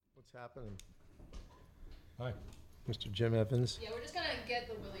What's happening? Hi. Mr. Jim Evans. Yeah, we're just gonna get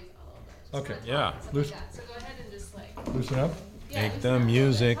the willies a little bit. Okay. Yeah. Stuff like that. So go ahead and just like. Loosen up. Yeah, Make loosen the up a little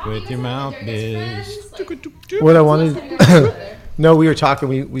music bit. with You your guys mouth, are guys biz. friends? What I Like, wanted. what's happening over there? No, we were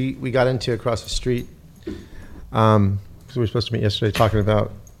talking. We got into across the street. So we were supposed to meet yesterday, talking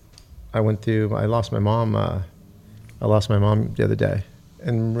about. I lost my mom. I lost my mom the other day,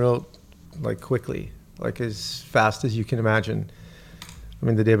 and quickly, as fast as you can imagine. I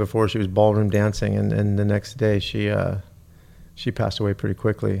mean, the day before she was ballroom dancing, and the next day she passed away pretty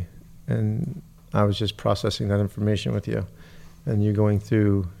quickly. And I was just processing that information with you, and you going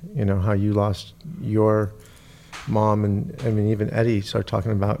through, how you lost your mom, and I mean, even Eddie started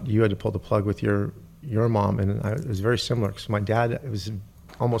talking about you had to pull the plug with your mom, and it was very similar because my dad, it was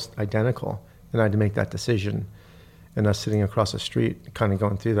almost identical, and I had to make that decision. And us sitting across the street, kind of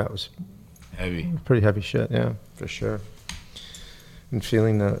going through that was Heavy. pretty heavy shit, yeah, for sure. And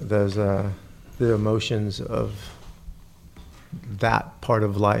feeling the emotions of that part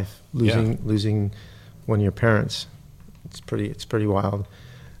of life, losing one of your parents. It's pretty wild,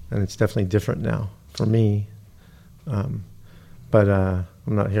 and it's definitely different now for me. But I'm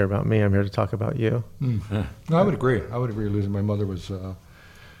not here about me. I'm here to talk about you. No, I would agree. Losing my mother was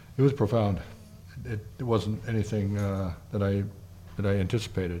it was profound. It wasn't anything that I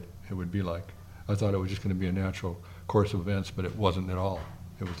anticipated it would be like. I thought it was just going to be a natural course of events, but it wasn't at all.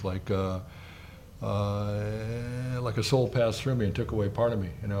 It was like a soul passed through me and took away part of me.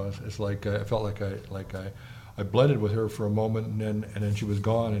 It's like I felt like I blended with her for a moment, and then she was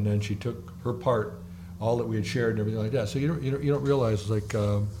gone, and then she took her part, all that we had shared and everything like that. So you don't realize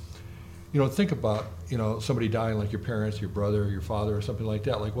think about somebody dying, like your parents, your brother, your father, or something like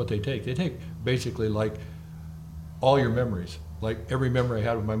that. Like what they take. They take basically like all your memories. Like every memory I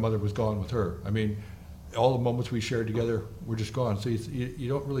had with my mother was gone with her. I mean, all the moments we shared together were just gone. So you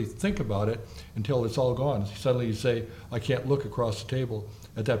don't really think about it until it's all gone. Suddenly you say, I can't look across the table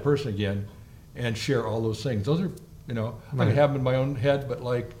at that person again and share all those things. Those are, I can have them in my own head, but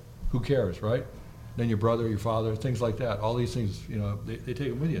who cares, right? Then your brother, your father, things like that. All these things, they take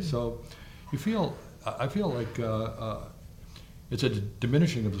them with you. So I feel like it's a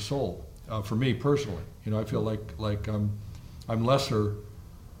diminishing of the soul for me personally. I feel like I'm lesser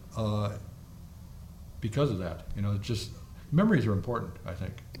because of that. Just memories are important, I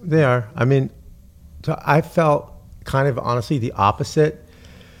think. They are. I mean, so I felt kind of honestly the opposite.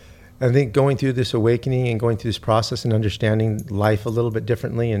 I think going through this awakening and going through this process and understanding life a little bit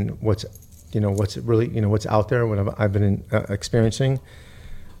differently and what's really, what's out there, what I've been experiencing.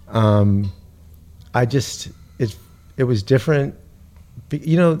 It was different.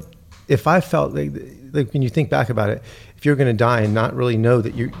 If I felt like when you think back about it, if you're going to die and not really know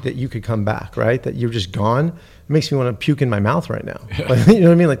that you could come back, right? That you're just gone, it makes me want to puke in my mouth right now. Yeah. You know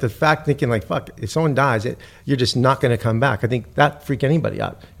what I mean? Like the fact thinking like, fuck, if someone dies, you're just not going to come back. I think that freak anybody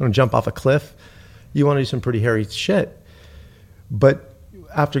out. You want to jump off a cliff, you want to do some pretty hairy shit. But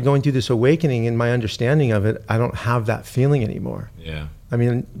after going through this awakening and my understanding of it, I don't have that feeling anymore. Yeah. I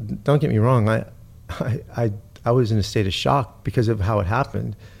mean, don't get me wrong. I was in a state of shock because of how it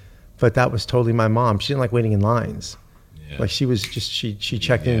happened, but that was totally my mom. She didn't like waiting in lines. Yeah. Like she was just, she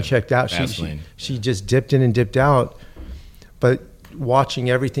checked in and checked out. She just dipped in and dipped out. But watching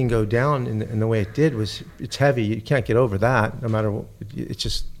everything go down in the way it did it's heavy. You can't get over that no matter what. It's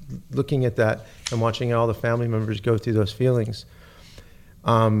just looking at that and watching all the family members go through those feelings.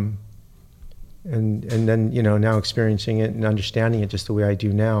 And then, now experiencing it and understanding it just the way I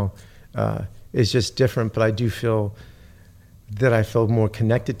do now, is just different. But I do feel that I feel more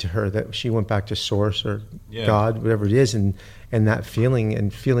connected to her, that she went back to source or God, whatever it is. And that feeling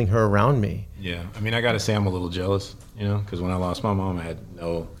and feeling her around me. Yeah. I mean, I got to say I'm a little jealous, because when I lost my mom, I had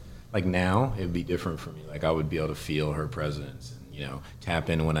now it would be different for me. Like I would be able to feel her presence and, tap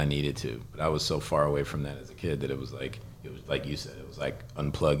in when I needed to. But I was so far away from that as a kid that it was like you said, it was like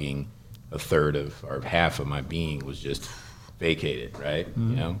unplugging a third of or half of my being was just vacated, right?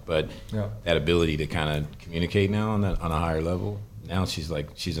 Mm-hmm. But that ability to kind of communicate now on a higher level, now she's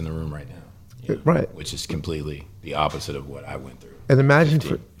in the room right now, right? Which is completely the opposite of what I went through. And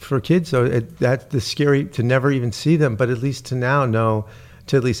imagine for kids though, that's the scary to never even see them, but at least to now know,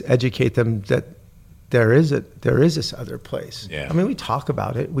 to at least educate them that there is this other place. Yeah. I mean, we talk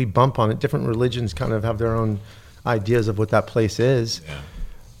about it, we bump on it. Different religions kind of have their own ideas of what that place is. Yeah.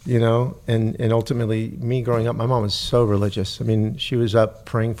 And ultimately, me growing up, my mom was so religious. I mean, she was up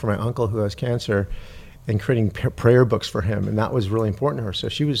praying for my uncle who has cancer and creating prayer books for him, and that was really important to her. So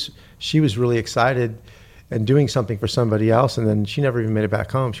she was really excited and doing something for somebody else, and then she never even made it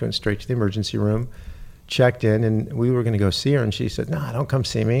back home. She went straight to the emergency room, checked in, and we were going to go see her, and she said, "No, don't come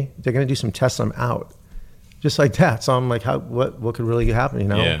see me. They're going to do some tests. I'm out." Just like that. So I'm like, what could really happen, you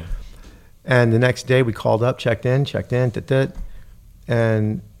know? Yeah. And the next day we called up, checked in,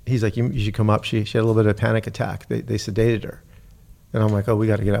 and he's like, you should come up. She had a little bit of a panic attack. They sedated her. And I'm like, oh, we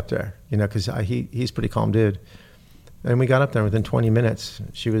got to get up there, you know, because he's a pretty calm dude. And we got up there within 20 minutes.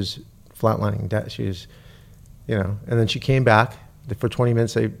 She was flatlining. She was, you know, and then she came back. For 20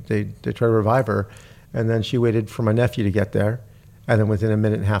 minutes, they tried to revive her. And then she waited for my nephew to get there. And then within a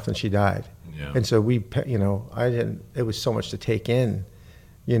minute and a half, then she died. Yeah. And so you know, it was so much to take in,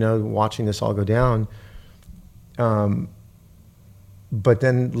 you know, watching this all go down. But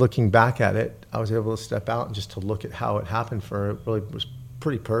then looking back at it, I was able to step out and just to look at how it happened for her. It really was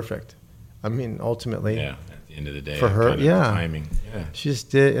pretty perfect. I mean, ultimately. Yeah, at the end of the day. For her, kind of yeah. The timing. Yeah. She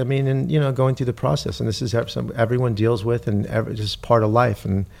just did, I mean, and, you know, going through the process. And this is something everyone deals with, and just part of life.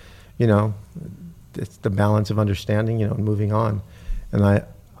 And, you know, it's the balance of understanding, you know, and moving on. And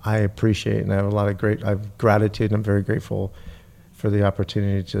I appreciate, and I have a lot of I have gratitude, and I'm very grateful for the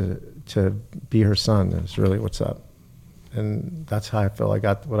opportunity to be her son. Is really what's up. And that's how I feel I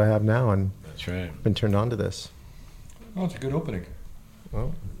got what I have now, and That's right. been turned on to this. Oh, it's a good opening.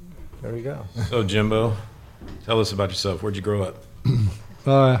 Well, there we go. So, Jimbo, tell us about yourself. Where'd you grow up?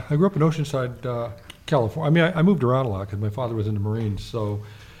 I grew up in Oceanside, California. I mean, I moved around a lot because my father was in the Marines, so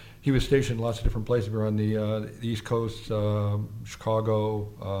he was stationed in lots of different places. We were on the East Coast,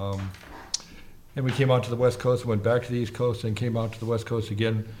 Chicago, and we came out to the West Coast, went back to the East Coast, and came out to the West Coast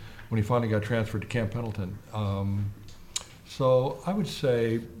again when he finally got transferred to Camp Pendleton. So I would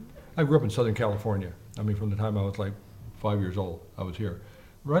say I grew up in Southern California. I mean, from the time I was like 5 years old, I was here.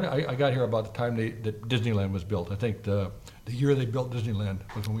 Right, I got here about the time that Disneyland was built. I think the year they built Disneyland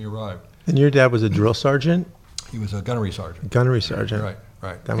was when we arrived. And your dad was a drill sergeant? He was a gunnery sergeant. Gunnery sergeant.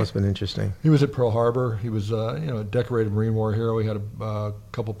 Right. That must have been interesting. He was at Pearl Harbor. He was, a decorated Marine War hero. He had a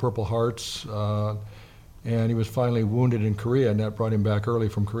couple Purple Hearts, and he was finally wounded in Korea, and that brought him back early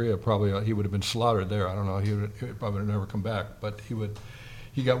from Korea. Probably he would have been slaughtered there. I don't know. He would probably have never come back. But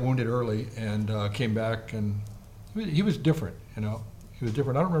he got wounded early and came back, and he was different. You know, he was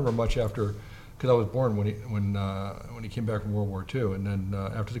different. I don't remember much after, because I was born when he came back from World War II, and then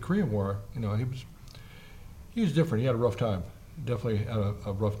after the Korean War, you know, he was different. He had a rough time. Definitely had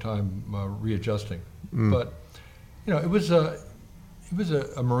a rough time readjusting. But you know, he was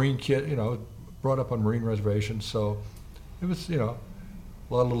a Marine kid. You know, brought up on Marine reservations, so it was, you know,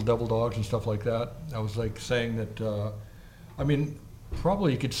 a lot of little devil dogs and stuff like that. I was like saying that. I mean,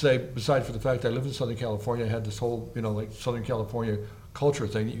 probably you could say, besides for the fact that I lived in Southern California, I had this whole, you know, like Southern California culture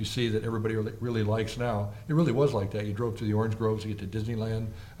thing that you see that everybody really likes now. It really was like that. You drove through the orange groves to get to Disneyland.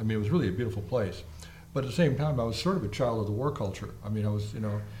 I mean, it was really a beautiful place. But at the same time, I was sort of a child of the war culture. I mean, I was, you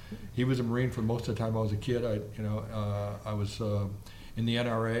know, he was a Marine for most of the time I was a kid. I was in the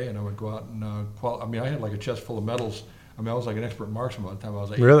NRA, and I would go out and I mean, I had like a chest full of medals. I mean, I was like an expert marksman by the time I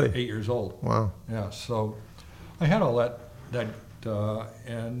was Really? 8 years old. Wow. Yeah, so I had all that,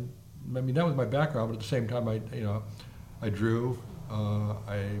 and I mean, that was my background. But at the same time, I drew,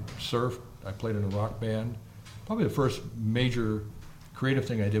 I surfed, I played in a rock band. Probably the first major creative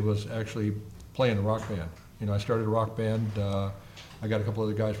thing I did was actually play in a rock band. You know, I started a rock band. I got a couple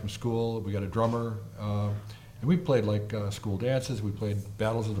other guys from school. We got a drummer, and we played like school dances. We played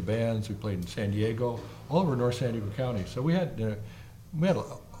battles of the bands. We played in San Diego, all over North San Diego County. So we had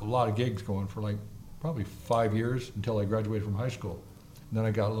a lot of gigs going for like probably 5 years until I graduated from high school. And then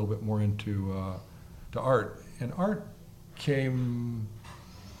I got a little bit more into to art, and art came.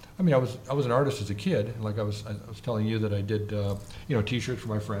 I mean, I was an artist as a kid, and like I was telling you that I did, T-shirts for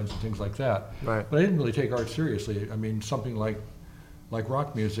my friends and things like that. Right. But I didn't really take art seriously. I mean, something like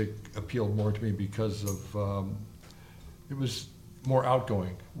rock music appealed more to me because of it was more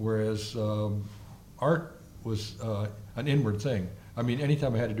outgoing, whereas art was an inward thing. I mean,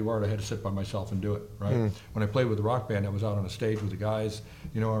 anytime I had to do art, I had to sit by myself and do it. Right. When I played with the rock band, I was out on a stage with the guys,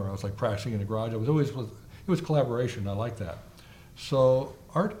 or I was like practicing in the garage. It was collaboration. I like that. So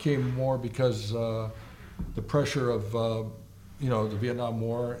art came more because the pressure of the Vietnam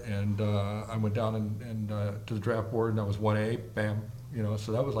War, and I went down and to the draft board, and I was 1A, bam,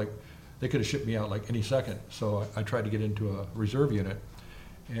 so that was like, they could have shipped me out like any second. So I tried to get into a reserve unit,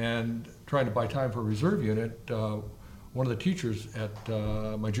 and trying to buy time for a reserve unit, one of the teachers at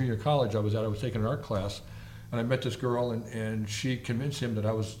my junior college I was taking an art class, and I met this girl, and she convinced him that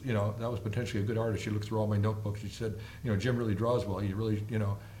I was, that was potentially a good artist. She looked through all my notebooks. She said, Jim really draws well. He really,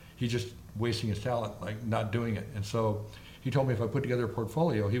 he's just wasting his talent, like not doing it. And so he told me if I put together a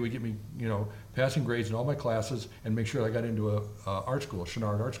portfolio, he would get me, passing grades in all my classes and make sure I got into a art school,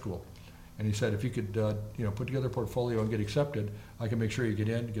 Chouinard Art School. And he said, if you could, put together a portfolio and get accepted, I can make sure you get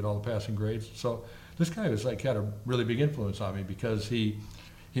in, get all the passing grades. So this guy was like had a really big influence on me because he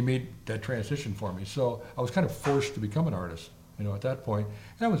made that transition for me. So I was kind of forced to become an artist, at that point.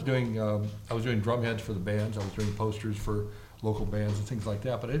 And I was doing drum heads for the bands. I was doing posters for local bands and things like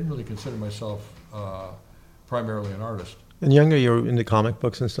that. But I didn't really consider myself primarily an artist. And younger, you were into comic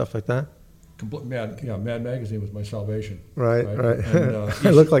books and stuff like that? Mad Magazine was my salvation. Right. And, I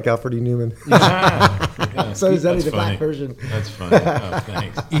look like Alfred E. Newman. Yeah. So is Eddie That's the black funny. version. That's funny. Oh,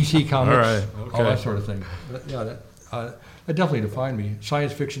 thanks. EC Comics, All right, all that okay. sort of thing. But, that definitely defined me.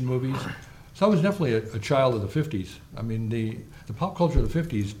 Science fiction movies. So I was definitely a child of the 50s. I mean, the pop culture of the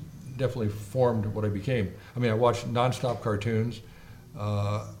 50s definitely formed what I became. I mean, I watched nonstop cartoons,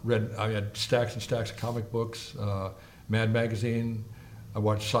 I had stacks and stacks of comic books, Mad Magazine. I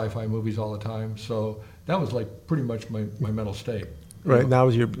watched sci-fi movies all the time. So that was like pretty much my mental state. Right. That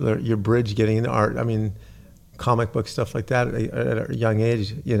was your bridge getting into art. I mean, comic book stuff like that at a young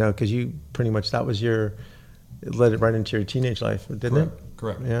age, because you pretty much, that was it led it right into your teenage life, didn't it?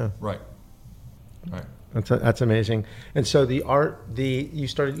 Correct. Yeah. Right. That's amazing. And so you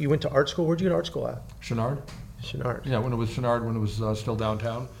went to art school. Where'd you go to art school at? Chenard? Chenard. Yeah, when it was Chenard, when it was still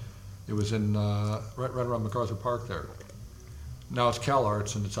downtown. It was in right around MacArthur Park there. Now it's Cal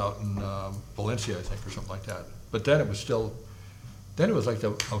Arts, and it's out in Valencia, I think, or something like that. But then it was like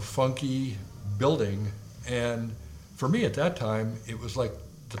a funky building, and for me at that time, it was like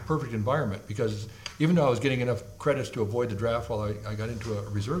the perfect environment, because even though I was getting enough credits to avoid the draft while I got into a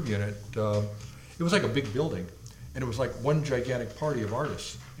reserve unit, it was like a big building, and it was like one gigantic party of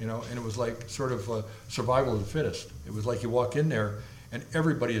artists, and it was like sort of survival of the fittest. It was like you walk in there, and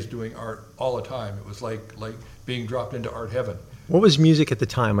everybody is doing art all the time. It was like being dropped into art heaven. What was music at the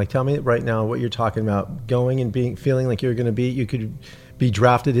time? Like, tell me right now what you're talking about. Going and feeling like you could be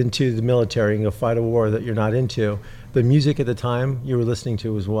drafted into the military and go fight a war that you're not into. The music at the time you were listening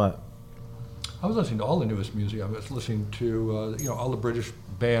to was what? I was listening to all the newest music. I was listening to all the British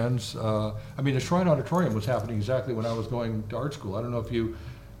bands. The Shrine Auditorium was happening exactly when I was going to art school. I don't know if you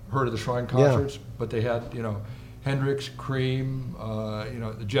heard of the Shrine concerts, but they had Hendrix, Cream,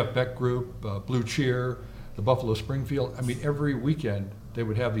 the Jeff Beck Group, Blue Cheer, the Buffalo Springfield. I mean, every weekend they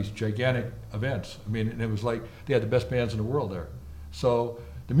would have these gigantic events. I mean, and it was like they had the best bands in the world there. So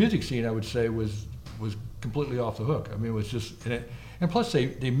the music scene, I would say, was completely off the hook. I mean, it was just, and plus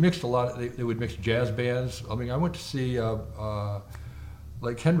they mixed a lot. They would mix jazz bands. I mean, I went to see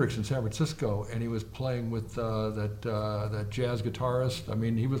like Hendrix in San Francisco, and he was playing with that jazz guitarist. I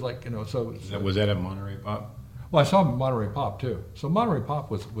mean, he was like, so. Was that at Monterey Pop? Well, I saw him at Monterey Pop too. So Monterey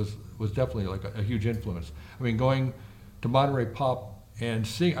Pop was definitely like a huge influence. I mean, going to Monterey Pop and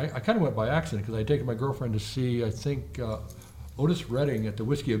seeing, I kind of went by accident because I had taken my girlfriend to see, I think, Otis Redding at the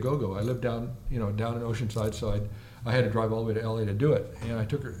Whiskey A Go-Go. I lived down in Oceanside, so I had to drive all the way to LA to do it. And I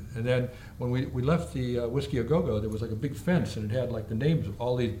took her, and then when we left the Whiskey A Go-Go, there was like a big fence, and it had like the names of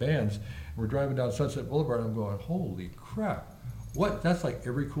all these bands. And we're driving down Sunset Boulevard, and I'm going, holy crap, what? That's like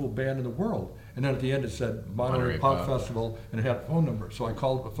every cool band in the world. And then at the end it said Monterey Pop Festival, and it had a phone number. So I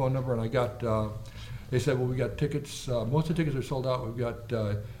called the phone number, and I got, they said, well, we got tickets, most of the tickets are sold out. We've got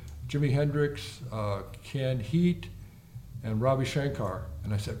Jimi Hendrix, Ken Heat, and Ravi Shankar.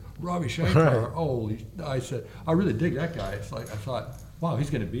 And I said, Ravi Shankar, holy, I said, I really dig that guy. It's like, I thought, wow, he's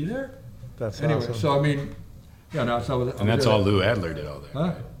going to be there? That's anyway, awesome. so I mean, yeah, no, so I was, And that's all Lou Adler did all that.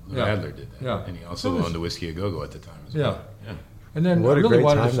 Huh? Lou Yeah. Adler did that. Yeah. And he also owned the Whiskey A Go-Go at the time as well. Yeah. And then What I a really great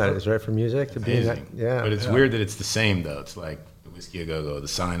wanted time to that start- is, right? For music to be in that. Amazing. Yeah. But it's weird that it's the same, though. It's like the Whiskey A Go-Go, the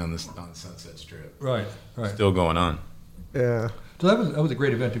sign on Sunset Strip. Right. Still going on. Yeah. So that was a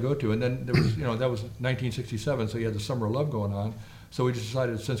great event to go to, and then there was that was 1967, so you had the Summer of Love going on. So we just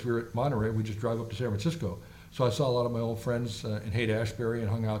decided, since we were at Monterey, we just drive up to San Francisco. So I saw a lot of my old friends in Haight-Ashbury and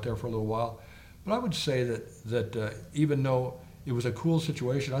hung out there for a little while. But I would say that even though it was a cool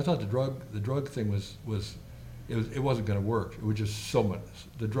situation, I thought the drug thing it wasn't going to work. It was just so much.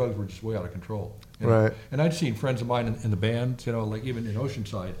 The drugs were just way out of control. Right. And I'd seen friends of mine in the band, like even in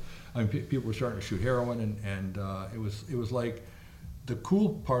Oceanside. I mean, people were starting to shoot heroin, and it was like the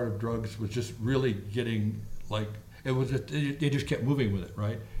cool part of drugs was just really getting like they just kept moving with it,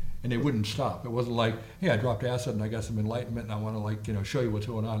 right? And they wouldn't stop. It wasn't like, hey, I dropped acid and I got some enlightenment and I want to show you what's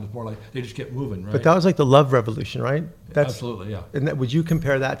going on. It's more like they just kept moving, right? But that was like the love revolution, right? Absolutely, yeah. And would you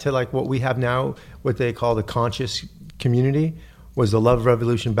compare that to like what we have now, what they call the conscious community? Was the love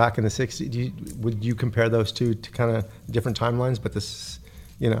revolution back in the 60s? Would you compare those two to kind of different timelines, but this,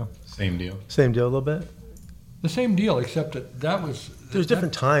 Same deal. same deal a little bit? The same deal, except that was... There's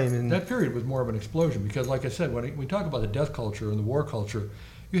different time. And that period was more of an explosion because, like I said, when we talk about the death culture and the war culture,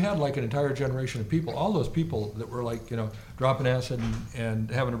 you had like an entire generation of people. All those people that were like, dropping acid and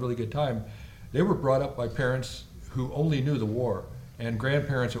having a really good time, they were brought up by parents who only knew the war and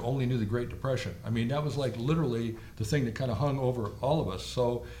grandparents who only knew the Great Depression. I mean, that was like literally the thing that kind of hung over all of us.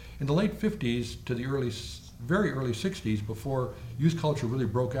 So in the late 50s to the very early 60s, before youth culture really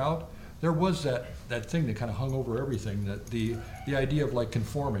broke out, there was that thing that kind of hung over everything, that the idea of like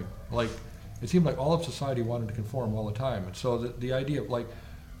conforming. Like, it seemed like all of society wanted to conform all the time. And so the idea of like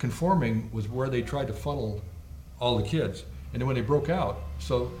conforming was where they tried to funnel all the kids. And then when they broke out,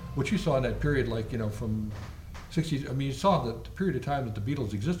 so what you saw in that period, like, from 60s, I mean, you saw that the period of time that the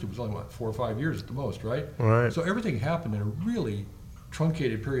Beatles existed was only, 4 or 5 years at the most, right? Right. So everything happened in a really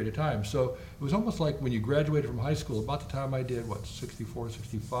truncated period of time. So it was almost like when you graduated from high school, about the time I did, 64,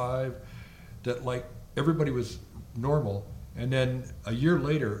 65, that like everybody was normal. And then a year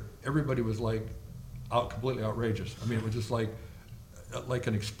later, everybody was like completely outrageous. I mean, it was just like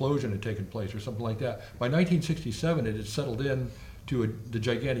an explosion had taken place or something like that. By 1967, it had settled in to the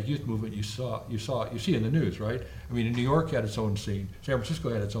gigantic youth movement you see in the news, right? I mean, New York had its own scene, San Francisco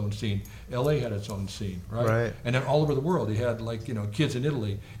had its own scene, LA had its own scene, right? Right. And then all over the world, you had like, kids in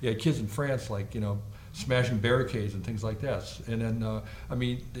Italy, you had kids in France, like, smashing barricades and things like that. And then, I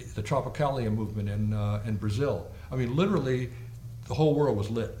mean, the Tropicalia movement in Brazil. I mean, literally, the whole world was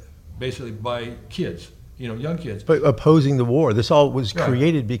lit, basically by kids, young kids. But opposing the war. This all was Right.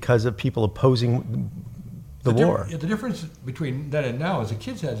 created because of people opposing the war. The difference between then and now is the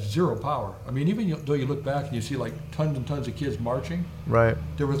kids had zero power. I mean, even though you look back and you see like tons and tons of kids marching, Right.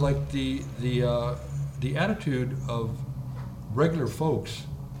 there was like the attitude of regular folks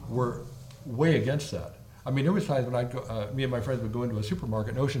were way against that. I mean, there was times when I'd go, me and my friends would go into a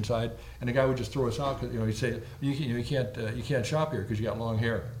supermarket in Oceanside, and the guy would just throw us out because he'd say, you can't shop here because you got long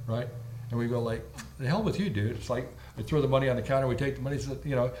hair, right? And we go like, the hell with you, dude. It's like I throw the money on the counter, we take the money, said,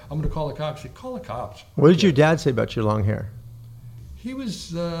 I'm going to call the cops. He said, call the cops. What did your dad say about your long hair? He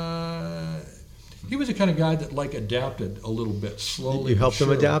was the kind of guy that like adapted a little bit slowly. You helped him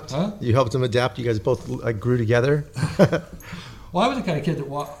surely. adapt? Huh? You helped him adapt? You guys both like grew together? Well, I was the kind of kid that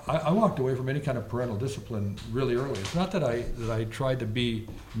I walked away from any kind of parental discipline really early. It's not that I tried to be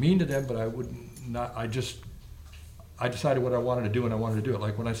mean to them, but I would not. I decided what I wanted to do, and I wanted to do it.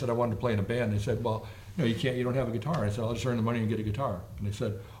 Like when I said I wanted to play in a band, they said, "Well, you don't have a guitar." I said, "I'll just earn the money and get a guitar." And they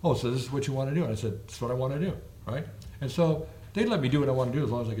said, "Oh, so this is what you want to do?" And I said, "That's what I want to do." Right? And so they'd let me do what I wanted to do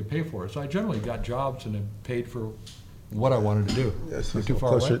as long as I could pay for it. So I generally got jobs and then paid for what I wanted to do. Yes, Too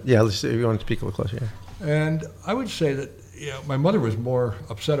far closer. away? Yeah, let's see if you want to speak a little closer. Yeah. And I would say that my mother was more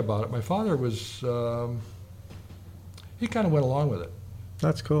upset about it. My father was, he kind of went along with it.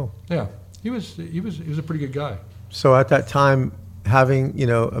 That's cool. Yeah, he was a pretty good guy. So at that time, having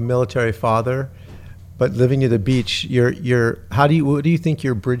a military father, but living near the beach, what do you think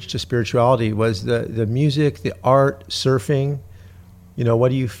your bridge to spirituality was? The music, the art, surfing. What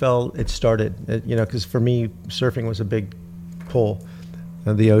do you felt it started? Because for me, surfing was a big pull,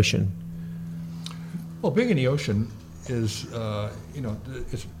 the ocean. Well, being in the ocean is,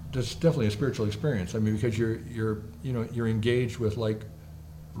 it's definitely a spiritual experience. I mean, because you're engaged with like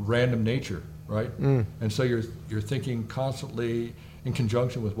random nature, right? And so you're thinking constantly in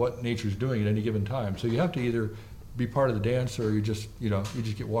conjunction with what nature's doing at any given time. So you have to either be part of the dance or you just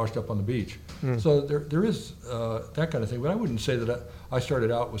get washed up on the beach. So there is that kind of thing. But I wouldn't say that I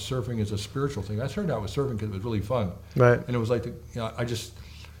started out with surfing as a spiritual thing. I started out with surfing because it was really fun. Right. And it was like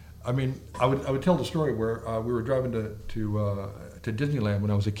I would tell the story where we were driving to Disneyland when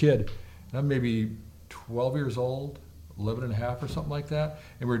I was a kid, and I'm maybe 12 years old, 11 and a half or something like that,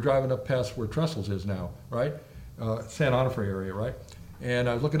 and we were driving up past where Trestles is now, right? San Onofre area, right? And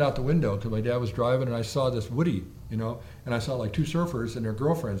I was looking out the window because my dad was driving, and I saw this Woody, and I saw like two surfers and their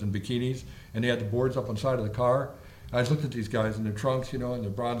girlfriends in bikinis, and they had the boards up on the side of the car. And I just looked at these guys in their trunks, and their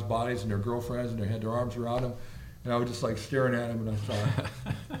bronze bodies and their girlfriends, and they had their arms around them. And I was just like staring at him, and I thought,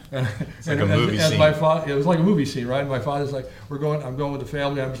 like a movie scene. My father, it was like a movie scene, right? And my father's like, I'm going with the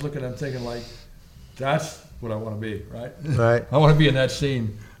family. I'm just looking, I'm thinking like, that's what I want to be, right? Right. I want to be in that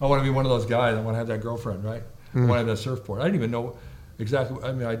scene. I want to be one of those guys. I want to have that girlfriend, right? I want to have that surfboard. I didn't even know exactly.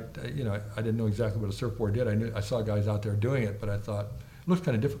 I mean, I didn't know exactly what a surfboard did. I saw guys out there doing it, but I thought it looks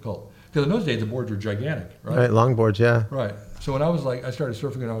kind of difficult because in those days the boards were gigantic, right? Right. Longboards, yeah. Right. So when I started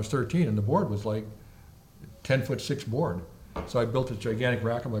surfing when I was 13, and the board was like 10'6" board. So I built this gigantic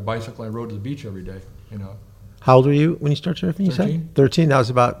rack on my bicycle and I rode to the beach every day, How old were you when you started surfing? You 13. said 13. I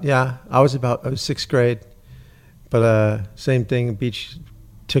was 6th grade, but same thing. Beach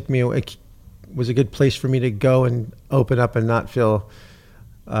took me. It was a good place for me to go and open up and not feel,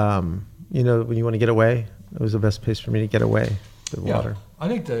 when you want to get away. It was the best place for me to get away. the Yeah. water. I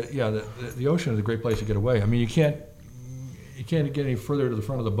think the ocean is a great place to get away. I mean, you can't get any further to the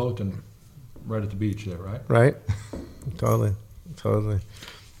front of the boat than right at the beach there, right? Right? Totally.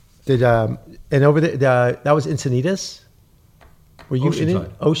 Did and over there that was Encinitas? Were you in Oceanside.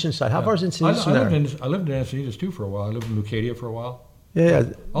 Oceanside? How Yeah. far is Encinitas from I there? lived in Encinitas too for a while. I lived in Leucadia for a while. Yeah,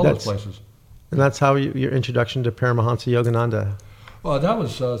 All those places. And that's how your introduction to Paramahansa Yogananda. Well, that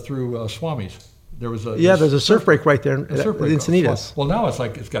was through Swami's. There was There's a surf break right there in surf break. Encinitas. Well, now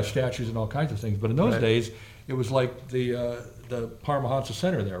it's got statues and all kinds of things. But in those Right. days, it was like the Paramahansa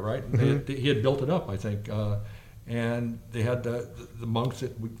Center there, right? And he had built it up, I think, and they had the monks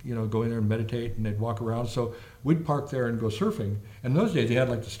that would go in there and meditate, and they'd walk around. So we'd park there and go surfing. And in those days, they had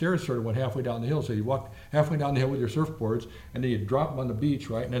like the stairs sort of went halfway down the hill. So you walk halfway down the hill with your surfboards, and then you'd drop them on the beach,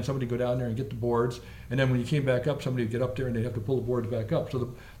 right? And then somebody would go down there and get the boards. And then when you came back up, somebody would get up there, and they'd have to pull the boards back up.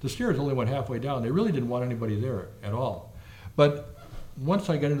 So the stairs only went halfway down. They really didn't want anybody there at all. But once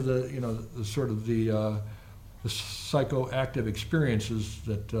I got into the sort of the psychoactive experiences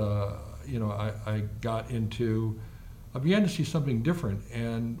that I got into, I began to see something different.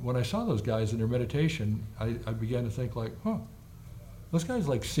 And when I saw those guys in their meditation, I began to think like, those guys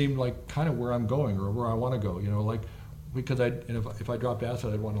like seemed like kind of where I'm going or where I want to go, like, because if I dropped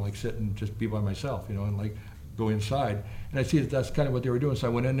acid, I'd want to like sit and just be by myself, and like go inside. And I see that that's kind of what they were doing. So I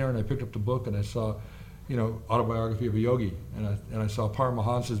went in there and I picked up the book and I saw, Autobiography of a Yogi, and I saw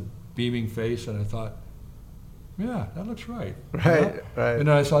Paramahansa's beaming face, and I thought, yeah, that looks right. Right. And then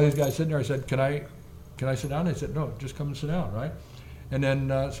I saw these guys sitting there. I said, can I sit down? They said, no, just come and sit down, right? And then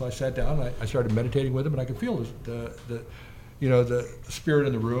so I sat down. And I started meditating with them, and I could feel the spirit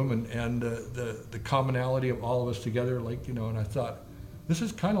in the room and the commonality of all of us together, and I thought, this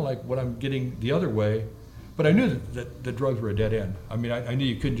is kind of like what I'm getting the other way. But I knew that the drugs were a dead end. I mean, I knew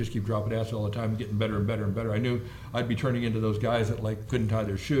you couldn't just keep dropping acid all the time and getting better and better and better. I knew I'd be turning into those guys that like couldn't tie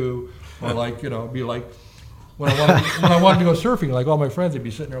their shoe, or be like when I wanted to go surfing, like all my friends would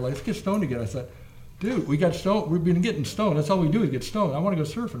be sitting there like, let's get stoned again. I said, dude, we got stoned. We've been getting stoned. That's all we do is get stoned. I want to go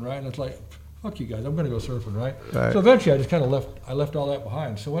surfing, right? And it's like, fuck you guys. I'm going to go surfing, right? So eventually, I just kind of left all that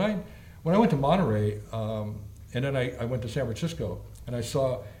behind. So when I went to Monterey, and then I went to San Francisco, and I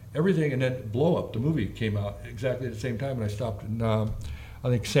saw everything, and then Blow Up, the movie, came out exactly at the same time, and I stopped in, I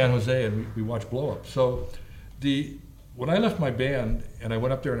think, San Jose, and we watched Blow Up. So when I left my band, and I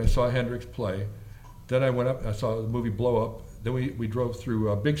went up there and I saw Hendrix play, then I went up and I saw the movie Blow Up. Then we drove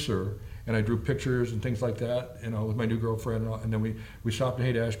through Big Sur, and I drew pictures and things like that, with my new girlfriend, and then we stopped in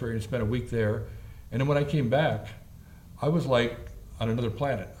Haight-Ashbury and spent a week there. And then when I came back, I was like on another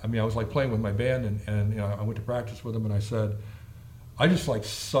planet. I mean, I was like playing with my band, and I went to practice with them, and I said, I just like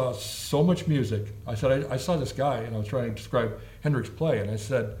saw so much music. I said, I saw this guy, and I was trying to describe Hendrix play, and I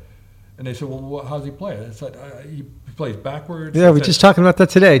said, and they said, well, how does he play? I said, he plays backwards. Yeah, we're just talking about that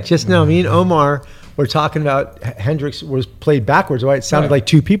today. Just now, me and Omar were talking about Hendrix was played backwards, right? It sounded like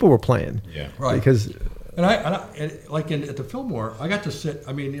two people were playing. Yeah. Right. Because And like at the Fillmore, I got to sit.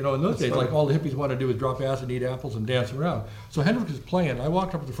 I mean, in those days, like all the hippies wanted to do was drop acid, eat apples, and dance around. So Hendrix is playing. I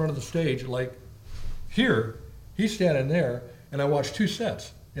walked up to the front of the stage, like here, he's standing there, and I watched two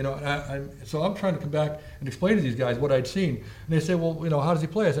sets. So I'm trying to come back and explain to these guys what I'd seen, and they say, well, how does he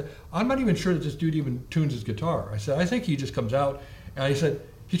play? I said, I'm not even sure that this dude even tunes his guitar. I said, I think he just comes out, and I said,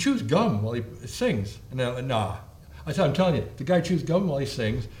 he chews gum while he sings. And nah. I said, I'm telling you, the guy chews gum while he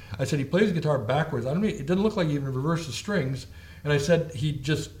sings. I said, he plays the guitar backwards. It doesn't look like he even reversed the strings. And I said, he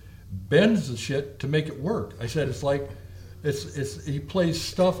just bends the shit to make it work. I said, it's like, he plays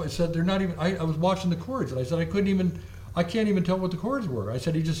stuff. I said, they're not even, I was watching the chords, and I said, I can't even tell what the chords were. I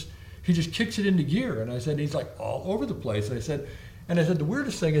said, he just kicks it into gear. And I said, he's like all over the place. And I said, the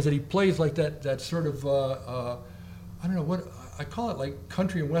weirdest thing is that he plays like that sort of, I don't know what, I call it like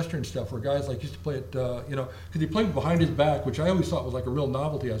country and western stuff, where guys like used to play it, because he played behind his back, which I always thought was like a real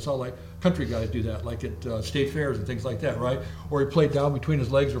novelty. I saw like country guys do that, like at state fairs and things like that, right? Or he played down between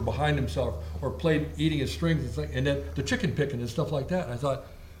his legs or behind himself, or played eating his strings, and then the chicken picking and stuff like that. And I thought,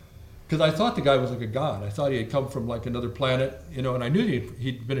 because I thought the guy was like a god. I thought he had come from like another planet, and I knew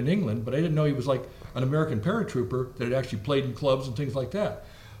he'd been in England, but I didn't know he was like an American paratrooper that had actually played in clubs and things like that.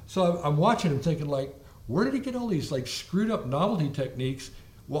 So I'm watching him thinking like, where did he get all these like screwed up novelty techniques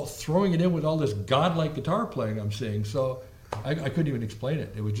while throwing it in with all this godlike guitar playing I'm seeing? So I couldn't even explain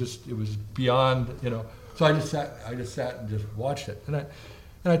it. It was beyond, So I just sat and just watched it, and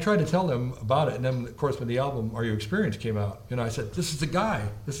I tried to tell them about it. And then of course when the album Are You Experienced came out, I said, this is the guy,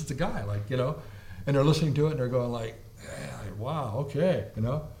 like, and they're listening to it and they're going like, wow, okay,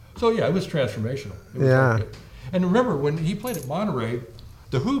 So yeah, it was transformational. It was like, and remember when he played at Monterey,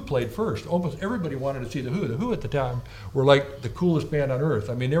 The Who played first. Almost everybody wanted to see The Who. The Who at the time were like the coolest band on earth.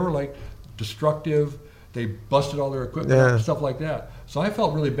 I mean, they were like destructive. They busted all their equipment up Yeah. and stuff like that. So I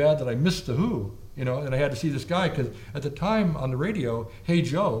felt really bad that I missed The Who, you know, and I had to see this guy because at the time on the radio, Hey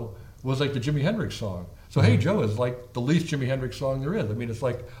Joe was like the Jimi Hendrix song. So Hey Joe is like the least Jimi Hendrix song there is. I mean, it's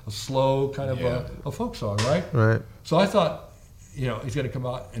like a slow kind of a folk song, right? Right. So I thought, you know, he's going to come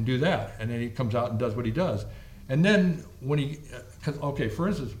out and do that. And then he comes out and does what he does. And then when he, okay, for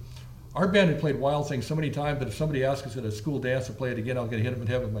instance, our band had played Wild Thing so many times that if somebody asks us at a school dance to play it again, I was going to hit him in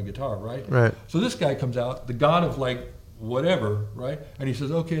the head with my guitar, right? Right. So this guy comes out, the god of like whatever, right? And he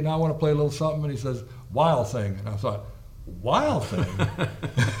says, okay, now I want to play a little something. And he says, Wild Thing. And I thought, Wild Thing?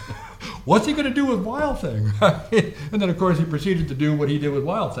 What's he going to do with Wild Thing? And then, of course, he proceeded to do what he did with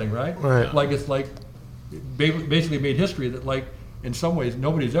Wild Thing, right? Right. Like it's like basically made history that like in some ways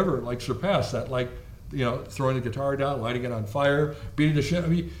nobody's ever like surpassed that, like, you know, throwing the guitar down, lighting it on fire, beating the shit. I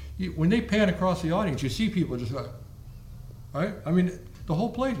mean, when they pan across the audience, you see people just like, right? I mean, the whole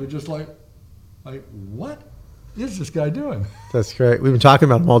place was just like, what is this guy doing? That's great. We've been talking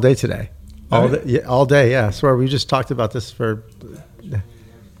about him all day today. All Have day, yeah, all day. Yeah, I swear we just talked about this for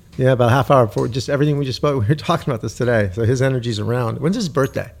about a half hour before. Just everything we just spoke. We were talking about this today. So his energy's around. When's his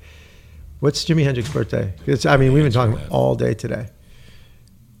birthday? What's Jimi Hendrix's birthday? 'Cause, I mean, we've been talking all day today.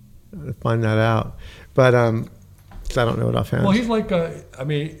 To find that out, but 'cause I don't know it offhand. Well, he's like, I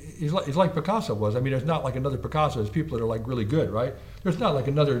mean, he's like Picasso was. I mean, there's not like another Picasso. There's people that are like really good, right? There's not like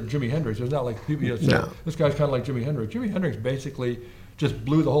another Jimi Hendrix. There's not like people, you know, say, No. this guy's kind of like Jimi Hendrix. Jimi Hendrix basically just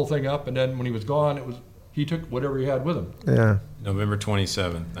blew the whole thing up, and then when he was gone, he took whatever he had with him. Yeah, November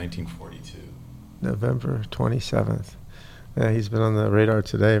 27th, 1942. November 27th. Yeah, he's been on the radar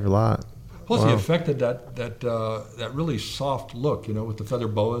today a lot. Plus, he Wow. affected that really soft look, you know, with the feather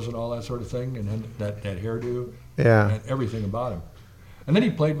boas and all that sort of thing, and then that hairdo, Yeah, and everything about him. And then he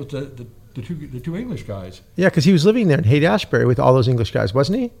played with the two English guys. yeah, because he was living there in Haight-Ashbury with all those English guys,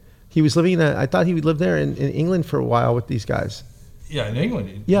 wasn't he? He was living I thought he would live there in England for a while with these guys. Yeah, in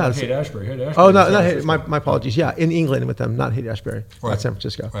England. Yeah, not so- Haight-Ashbury. Haight-Ashbury Oh, is no, San not Francisco. my apologies. Yeah, in England with them, not Haight-Ashbury, Right. not San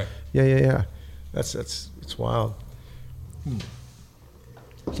Francisco. Right. Yeah. It's wild.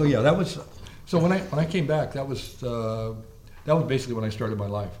 So yeah, that was. So when I came back, that was basically when I started my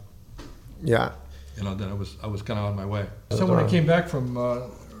life. Yeah, You know, then I was kind of on my way. So when I came back from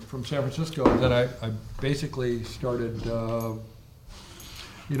San Francisco, then I basically started.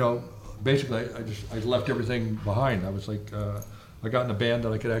 You know, basically I left everything behind. I was like, I got in a band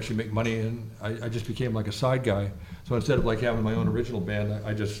that I could actually make money in. I just became like a side guy. So instead of like having my own original band,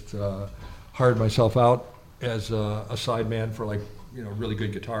 I just hired myself out as a side man for like, you know, really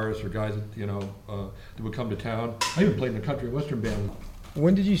good guitarists or guys that, you know, that would come to town. I even played in a country and western band.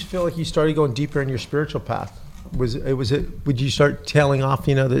 When did you feel like you started going deeper in your spiritual path? Would you start tailing off,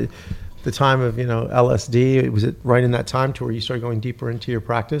 you know, the time of, you know, LSD? Was it right in that time to where you started going deeper into your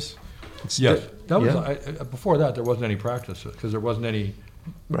practice? Yes, that was. Yeah. Before that, there wasn't any practice because there wasn't any.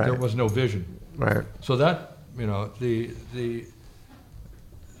 Right. There was no vision. Right. So that, you know, the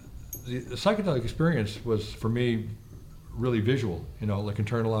psychedelic experience was for me really visual. You know, like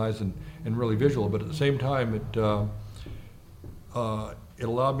internalized and really visual. But at the same time, it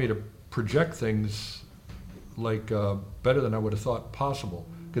allowed me to project things like better than I would have thought possible.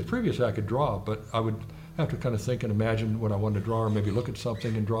 Because previously I could draw, but I would have to kind of think and imagine what I wanted to draw, or maybe look at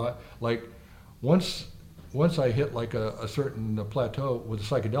something and draw it. Like once I hit like a certain plateau with the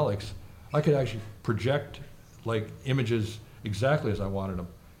psychedelics, I could actually project like images exactly as I wanted them,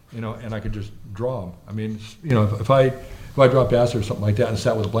 you know, and I could just draw them. I mean, you know, if I dropped acid or something like that and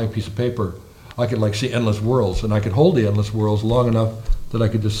sat with a blank piece of paper, I could like see endless worlds, and I could hold the endless worlds long enough that I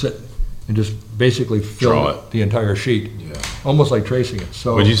could just sit and just basically fill Draw it. the entire sheet, almost like tracing it.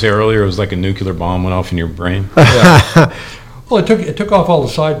 So What did you say earlier? It was like a nuclear bomb went off in your brain? yeah. Well, it took off all the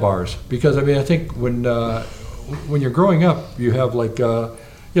sidebars because I mean I think when you're growing up you have like you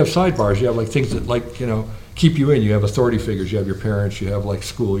have sidebars, you have like things that like, you know, keep you in. You have authority figures, you have your parents, you have like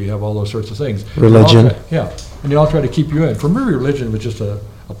school, you have all those sorts of things. Religion. And they all try to keep you in. For me, religion was just a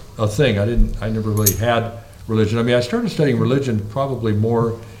thing. I never really had religion. I mean, I started studying religion probably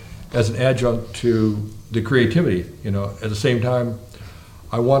more as an adjunct to the creativity. You know, at the same time,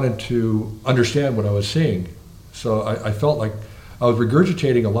 I wanted to understand what I was seeing. So I felt like I was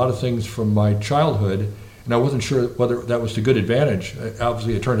regurgitating a lot of things from my childhood, and I wasn't sure whether that was to good advantage.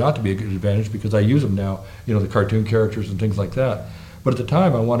 Obviously, it turned out to be a good advantage because I use them now, you know, the cartoon characters and things like that. But at the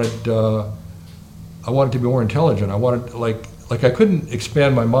time, I wanted to be more intelligent. I wanted, like I couldn't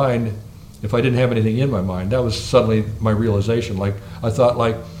expand my mind if I didn't have anything in my mind. That was suddenly my realization. Like, I thought,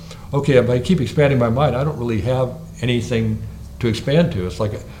 like, okay, if I keep expanding my mind, I don't really have anything to expand to. It's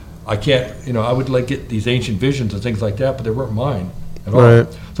like I can't, I would like get these ancient visions and things like that, but they weren't mine at all.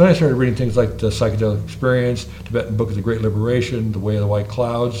 Right. So then I started reading things like the Psychedelic Experience, Tibetan Book of the Great Liberation, The Way of the White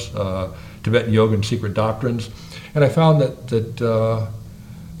Clouds, Tibetan Yoga and Secret Doctrines, and I found that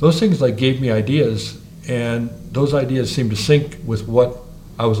those things like gave me ideas, and those ideas seemed to sync with what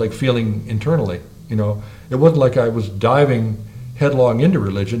I was like feeling internally. It wasn't like I was diving headlong into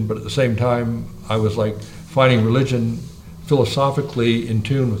religion, but at the same time I was like finding religion philosophically in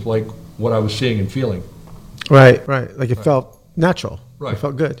tune with like what I was seeing and feeling. Right. Like it felt natural. Right. It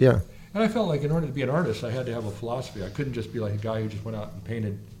felt good. Yeah. And I felt like in order to be an artist, I had to have a philosophy. I couldn't just be like a guy who just went out and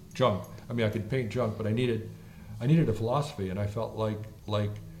painted junk. I mean, I could paint junk, but I needed a philosophy, and I felt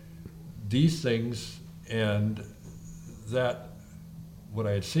like these things and that what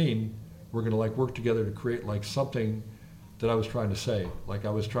I had seen were going to like work together to create like something that I was trying to say. Like I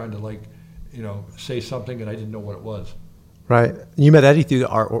was trying to like, say something, and I didn't know what it was. Right. You met Eddie through the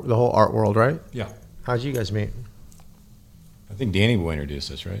whole art world, right? Yeah. How'd you guys meet? I think Danny Boy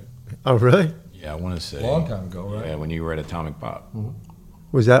introduced us, right? Oh, really? Yeah, I want to say. A long time ago, right? Yeah, when you were at Atomic Pop.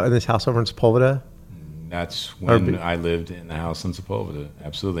 Was that in this house over in Sepulveda? That's when I lived in the house in Sepulveda,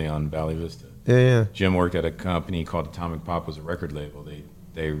 absolutely, on Valley Vista. Yeah. Jim worked at a company called Atomic Pop, was a record label.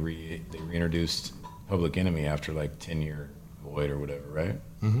 They reintroduced Public Enemy after like 10-year void or whatever, right?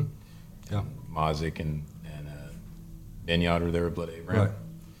 Mm-hmm. Yeah. Mazik and Ben Yoder there with Blood Abraham. Right.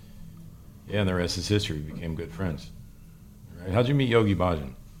 Yeah, and the rest is history. We became good friends. Right. How'd you meet Yogi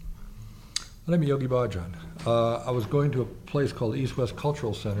Bhajan? My name is Yogi Bhajan. I was going to a place called East West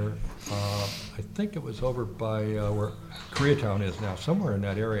Cultural Center. I think it was over by where Koreatown is now, somewhere in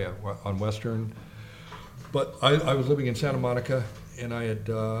that area on Western. But I was living in Santa Monica, and I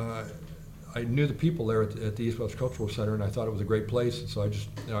knew the people there at the East West Cultural Center, and I thought it was a great place. So I just,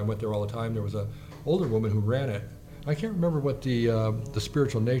 I went there all the time. There was an older woman who ran it. I can't remember what the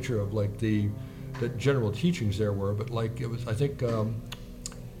spiritual nature of like the general teachings there were, but like it was, I think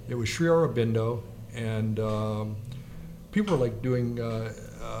it was Sri Aurobindo, and people were like doing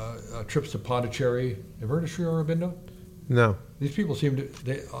trips to Pondicherry. Have you heard of Sri Aurobindo? No. These people seemed to,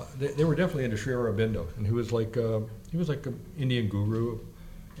 they were definitely into Sri Aurobindo, and he was like an Indian guru,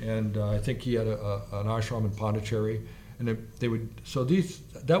 and I think he had an ashram in Pondicherry, and they would, so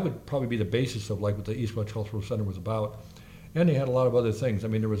that would probably be the basis of like what the East West Cultural Center was about, and they had a lot of other things. I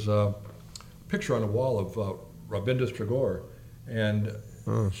mean, there was a picture on the wall of Rabindranath Tagore, and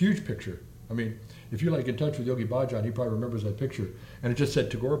huge picture. I mean, if you're like in touch with Yogi Bhajan, he probably remembers that picture, and it just said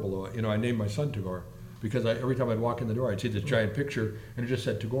Tagore below it. I named my son Tagore, because every time I'd walk in the door, I'd see this giant picture, and it just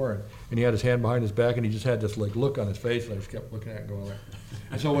said Tagore, and he had his hand behind his back, and he just had this like look on his face, and I just kept looking at it and going like.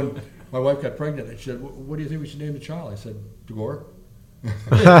 And so when my wife got pregnant, she said, "What do you think we should name the child?" I said, "Tagore." She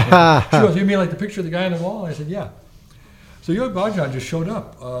goes, "You mean like the picture of the guy on the wall?" I said, "Yeah." So Yogi Bhajan just showed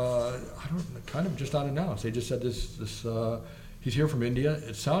up, kind of just unannounced. They just said this he's here from India.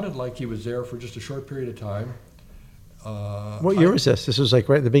 It sounded like he was there for just a short period of time. What year was this? This was like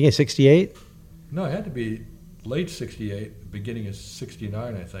right at the beginning of '68? No, it had to be late '68, beginning of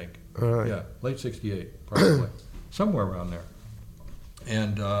 '69, I think. Right. Yeah, late '68, probably. Somewhere around there.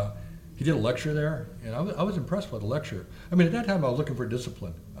 And he did a lecture there, and I was impressed with the lecture. I mean, at that time I was looking for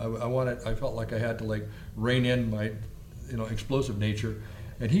discipline. I felt like I had to like rein in my, explosive nature,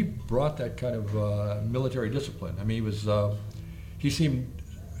 and he brought that kind of military discipline. I mean, he seemed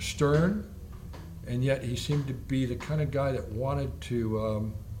stern, and yet he seemed to be the kind of guy that wanted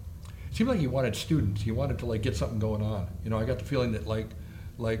to. It seemed like he wanted students. He wanted to like get something going on. I got the feeling that like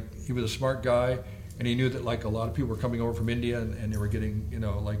he was a smart guy, and he knew that like a lot of people were coming over from India, and they were getting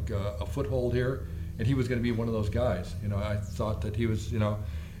a foothold here, and he was going to be one of those guys. I thought that he was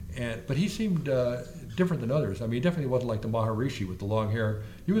but he seemed different than others. I mean, he definitely wasn't like the Maharishi with the long hair.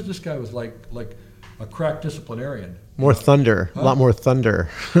 This guy was like a crack disciplinarian. More thunder, a lot more thunder.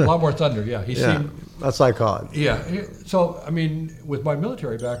 A lot more thunder, yeah. He seemed. That's what I call it. Yeah. So, I mean, with my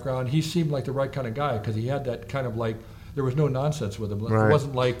military background, he seemed like the right kind of guy because he had that kind of like, there was no nonsense with him. Right. It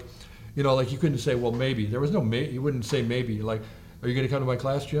wasn't like, like you couldn't say, well, maybe. There was no maybe. You wouldn't say maybe. Like, are you going to come to my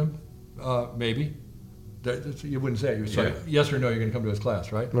class, Jim? Maybe. You wouldn't say it. You would say yes or no, you're going to come to his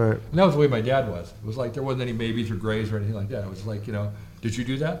class, right? Right. And that was the way my dad was. It was like there wasn't any maybes or grays or anything like that. It was like, did you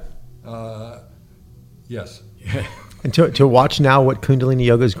do that? Yes. Yeah. And to watch now what Kundalini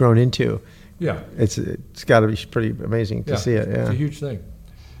Yoga has grown into, Yeah. it's got to be pretty amazing to see it. Yeah. It's a huge thing.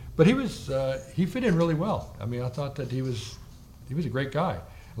 But he fit in really well. I mean, I thought that he was a great guy.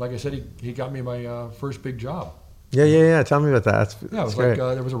 Like I said, he got me my first big job. Yeah. Tell me about that. It was great.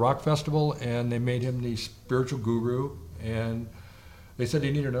 like there was a rock festival, and they made him the spiritual guru, and they said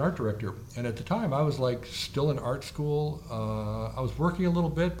they needed an art director. And at the time, I was like still in art school. I was working a little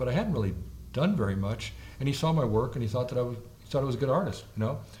bit, but I hadn't really done very much. And he saw my work, and he thought that he thought I was a good artist, you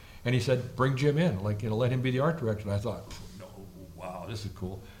know. And he said, bring Jim in, like, you know, let him be the art director. And I thought, no, wow, this is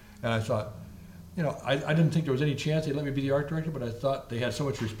cool. And I thought, you know, I didn't think there was any chance they'd let me be the art director, but I thought they had so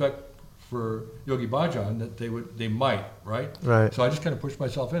much respect for Yogi Bhajan that they might, right? Right. So I just kind of pushed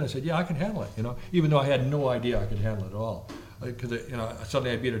myself in. I said, yeah, I can handle it, you know, even though I had no idea I could handle it at all. Because, you know,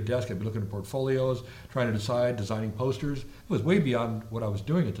 suddenly I'd be at a desk, I'd be looking at portfolios, trying to decide, designing posters. It was way beyond what I was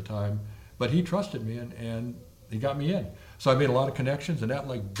doing at the time, but he trusted me and he got me in. So I made a lot of connections, and that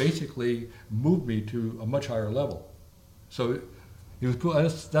like basically moved me to a much higher level. So it was cool.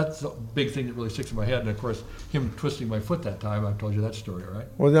 That's a big thing that really sticks in my head. And of course, him twisting my foot that time, I've told you that story, right?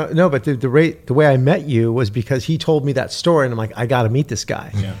 Well, no, but the way I met you was because he told me that story, and I'm like, I got to meet this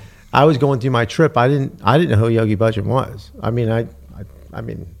guy. Yeah. I was going through my trip. I didn't know who Yogi Bhajan was. I mean, I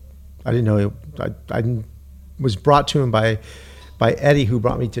didn't know. I was brought to him by Eddie, who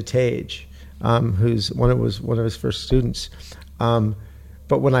brought me to Tage, who's one of his first students.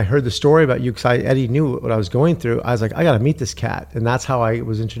 But when I heard the story about you, because Eddie knew what I was going through, I was like, I got to meet this cat, and that's how I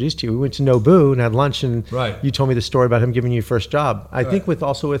was introduced to you. We went to Nobu and had lunch, and Right. you told me the story about him giving you your first job. I think Right.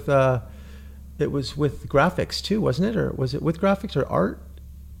 it was with graphics too, wasn't it, or was it with graphics or art?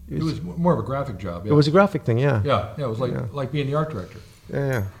 It was more of a graphic job. Yeah. It was a graphic thing, yeah. Yeah, it was Yeah. like being the art director.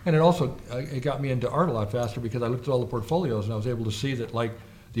 Yeah. And it also it got me into art a lot faster because I looked at all the portfolios and I was able to see that like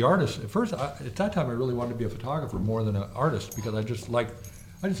the artists. At first, at that time, I really wanted to be a photographer more than an artist because I just liked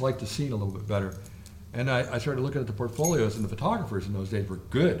the scene a little bit better. And I started looking at the portfolios, and the photographers in those days were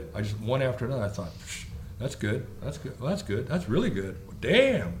good. I just one after another, I thought, that's good, that's good, well, that's good, that's really good. Well,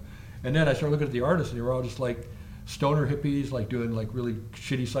 damn. And then I started looking at the artists, and they were all just like stoner hippies, like doing like really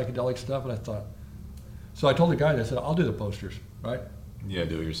shitty psychedelic stuff. And I thought, so I told the guys, I said, I'll do the posters, right? Yeah,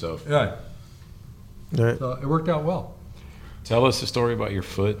 do it yourself. Yeah. Right. So it worked out well. Tell us the story about your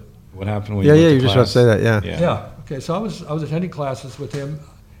foot. What happened when Yeah, you yeah, went you're to just about to say class? that, yeah. Yeah. Okay. So I was attending classes with him,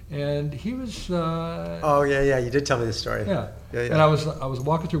 and he was. Oh, yeah, you did tell me this story. Yeah. Yeah. And I was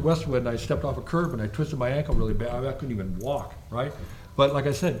walking through Westwood, and I stepped off a curb, and I twisted my ankle really bad. I couldn't even walk, right? But like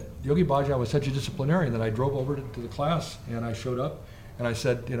I said, Yogi Bhajan was such a disciplinarian that I drove over to the class, and I showed up, and I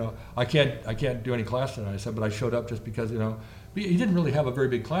said, you know, I can't do any class tonight. I said, but I showed up just because, you know, he didn't really have a very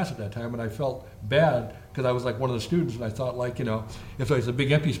big class at that time, and I felt bad because I was like one of the students, and I thought, like, you know, if there's a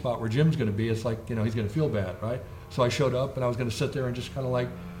big empty spot where Jim's going to be, it's like, you know, he's going to feel bad, right? So I showed up, and I was going to sit there and just kind of like,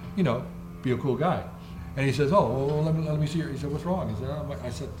 you know, be a cool guy. And he says, oh, well, let me see your, he said, what's wrong? He said, oh, I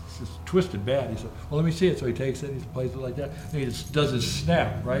said, it's twisted bad. He said, well, let me see it. So he takes it, and he plays it like that, and he just does his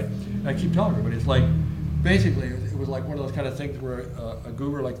snap, right? And I keep telling everybody, it's like, basically, it was like one of those kind of things where a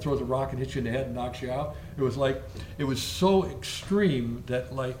goober like throws a rock and hits you in the head and knocks you out. It was like, it was so extreme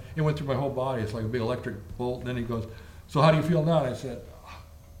that like, it went through my whole body. It's like a big electric bolt. And then he goes, so how do you feel now? And I said,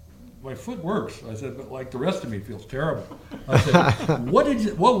 my foot works. I said, but like the rest of me feels terrible. I said, what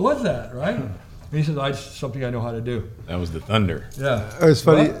was that, right? And he said, it's something I know how to do. That was the thunder. Yeah. It was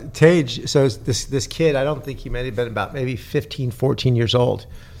funny. What? Tage, so this kid, I don't think he may have been about maybe 15, 14 years old.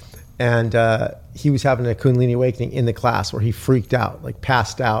 And he was having a Kundalini awakening in the class where he freaked out, like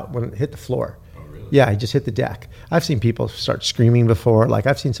passed out when it hit the floor. Oh, really? Yeah, he just hit the deck. I've seen people start screaming before. Like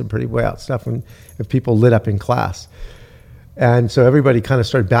I've seen some pretty way out stuff if people lit up in class. And so everybody kind of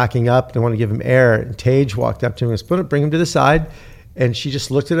started backing up. They want to give him air. And Tage walked up to him and said, bring him to the side. And she just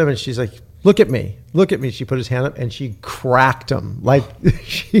looked at him and she's like, look at me. She put his hand up and she cracked him. Like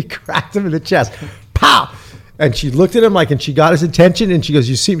she cracked him in the chest. Pow! And she looked at him like, and she got his attention, and she goes,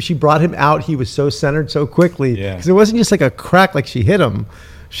 you see, she brought him out. He was so centered so quickly. Yeah. Because it wasn't just like a crack like she hit him.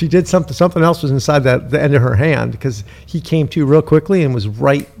 She did something else was inside the end of her hand because he came to real quickly and was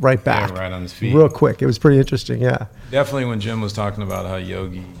right back. Yeah, right on his feet. Real quick. It was pretty interesting, yeah. Definitely when Jim was talking about how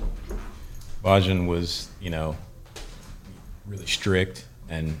Yogi Bhajan was, you know, really strict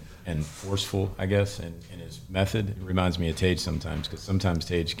and forceful, I guess, in his method, it reminds me of Tage sometimes because sometimes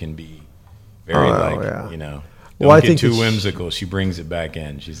Tage can be very yeah. you know, Well, don't I get think too that whimsical. She brings it back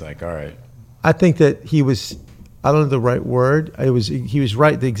in. She's like, all right. I think that he was, I don't know the right word. He was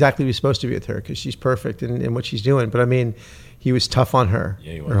right exactly what he was supposed to be with her because she's perfect in what she's doing. But I mean, he was tough on her.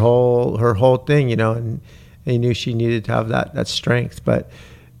 Yeah, he was. Her whole thing, you know, and he knew she needed to have that strength. But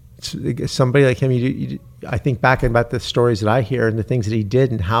somebody like him, I think back about the stories that I hear and the things that he did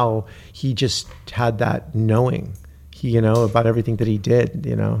and how he just had that knowing, you know, about everything that he did,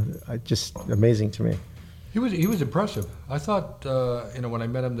 you know, just amazing to me. He was impressive. I thought, you know, when I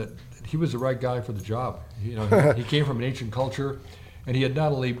met him that he was the right guy for the job. You know, he came from an ancient culture, and he had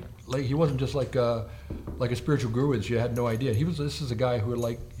not only he wasn't just like a spiritual guru that you had no idea. This is a guy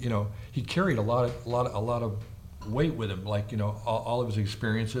who he carried a lot of weight with him, like all of his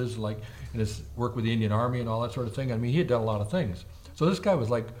experiences, like in his work with the Indian Army and all that sort of thing. I mean, he had done a lot of things. So this guy was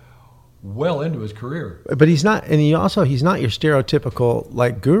like well into his career. But he's not, and he's not your stereotypical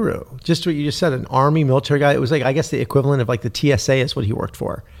like guru. Just what you just said, an army military guy. It was like, I guess the equivalent of like the TSA is what he worked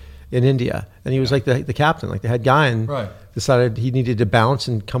for in India. And he was like the captain, like the head guy, and decided he needed to bounce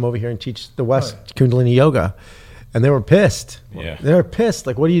and come over here and teach the West Kundalini yoga. And they were pissed. Yeah. They were pissed.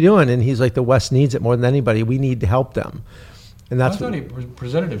 Like, what are you doing? And he's like, the West needs it more than anybody. We need to help them. And that's I thought he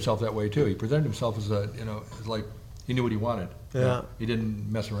presented himself that way too. He presented himself as as like he knew what he wanted. Yeah. He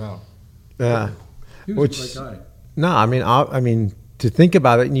didn't mess around. Yeah. He was a great guy. No, I mean, to think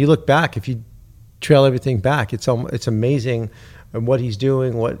about it, and you look back, if you trail everything back, it's amazing what he's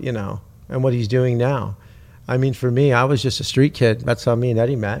doing, and what he's doing now. I mean, for me, I was just a street kid. That's how me and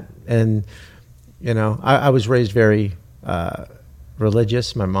Eddie met. And, I was raised very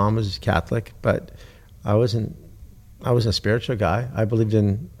religious. My mom was Catholic, but I wasn't a spiritual guy. I believed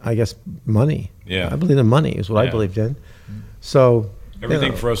in, I guess, money. Yeah. I believed in money is what I believed in. So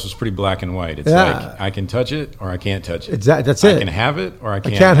everything for us was pretty black and white. It's like, I can touch it or I can't touch it. That's it. I can have it or I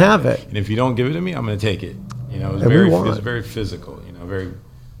can't have it. And if you don't give it to me, I'm going to take it. It was very physical, very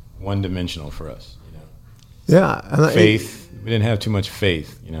one-dimensional for us. Yeah. And faith. We didn't have too much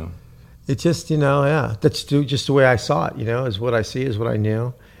faith, It's just, that's just the way I saw it, is what I see, is what I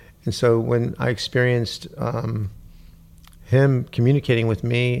knew. And so when I experienced him communicating with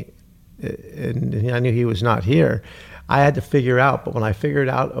me, and I knew he was not here, I had to figure out. But when I figured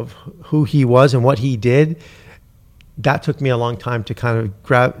out of who he was and what he did, that took me a long time to kind of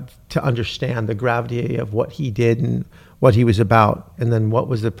to understand the gravity of what he did and what he was about. And then what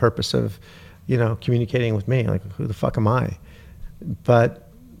was the purpose of, communicating with me? Like, who the fuck am I? But,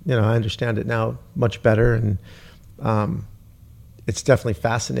 I understand it now much better. And it's definitely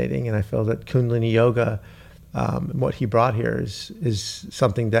fascinating. And I feel that Kundalini Yoga, what he brought here is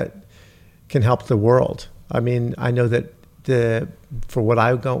something that can help the world. I mean, I know that for what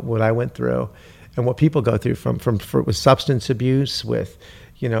I went through and what people go through with substance abuse, with,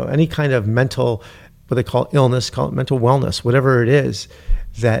 any kind of mental, what they call illness, call it mental wellness, whatever it is,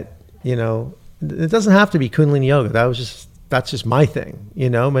 that, it doesn't have to be Kundalini Yoga. That's just my thing.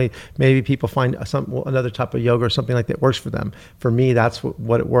 Maybe people find another type of yoga or something like that works for them. For me, that's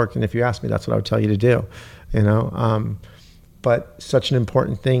what it worked. And if you ask me, that's what I would tell you to do, but such an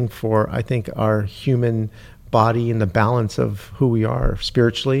important thing for, I think, our human body and the balance of who we are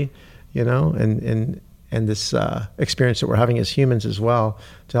spiritually, and this experience that we're having as humans as well,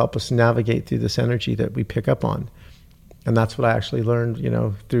 to help us navigate through this energy that we pick up on. And that's what I actually learned,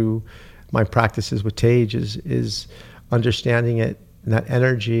 through my practices with Tej, is understanding it, and that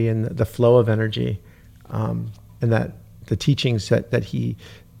energy and the flow of energy, and that the teachings that he,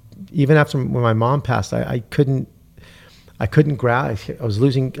 even after when my mom passed, I couldn't grasp. I was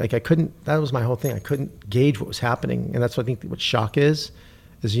losing, that was my whole thing. I couldn't gauge what was happening. And that's what I think what shock is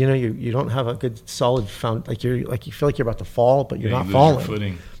you don't have a good solid you feel like you're about to fall, but you're not falling. Your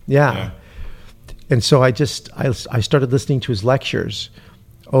footing. Yeah. And so I started listening to his lectures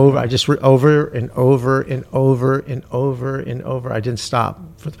over and over and over and over and over. I didn't stop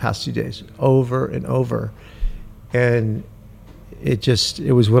for the past 2 days, over and over. And it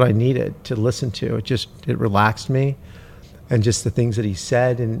was what I needed to listen to. It relaxed me. And just the things that he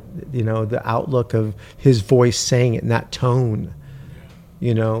said, and the outlook of his voice saying it in that tone,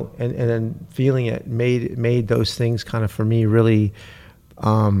 and then feeling it made those things kind of, for me, really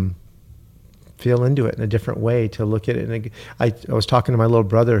feel into it in a different way, to look at it. And I was talking to my little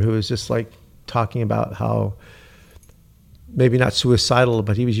brother, who was just like talking about how maybe not suicidal,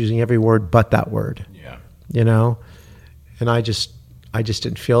 but he was using every word but that word. Yeah. And I just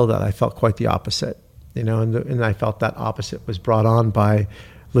didn't feel that. I felt quite the opposite. And I felt that opposite was brought on by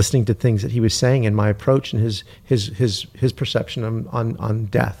listening to things that he was saying, and my approach and his perception on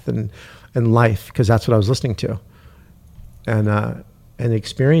death and life, because that's what I was listening to, and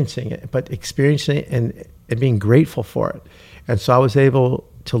experiencing it, and being grateful for it. And so I was able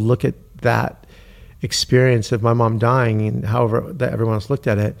to look at that experience of my mom dying, and however that everyone else looked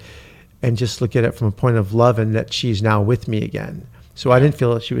at it, and just look at it from a point of love, and that she's now with me again. So I didn't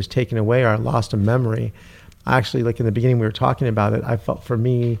feel that she was taken away or I lost a memory. Actually, like in the beginning we were talking about it, I felt for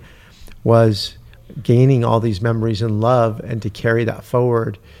me was gaining all these memories in love, and to carry that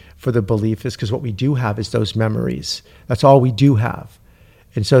forward for the belief is because what we do have is those memories. That's all we do have.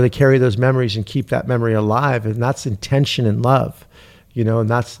 And so to carry those memories and keep that memory alive, and that's intention and love, and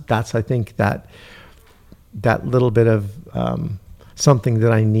that's I think that little bit of something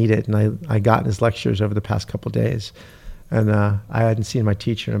that I needed, and I got in his lectures over the past couple of days, and I hadn't seen my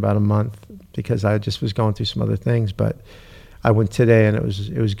teacher in about a month because I just was going through some other things, but I went today, and it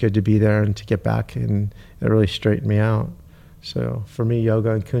was good to be there and to get back, and it really straightened me out. So for me,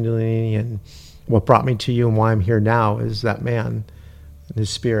 yoga and Kundalini, and what brought me to you and why I'm here now is that man and his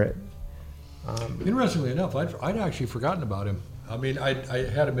spirit. Interestingly enough, I'd actually forgotten about him. I mean, I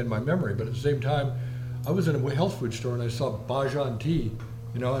had him in my memory, but at the same time, I was in a health food store and I saw Bajan tea,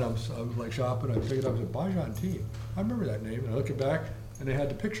 and I was like shopping. I picked it up and said, Bajan tea. I remember that name, and I looked it back, and they had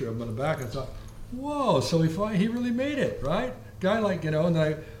the picture of him on the back, and I thought, whoa, so he really made it, right? Guy like, and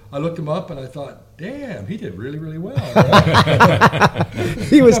then I looked him up, and I thought, damn, he did really, really well. Right?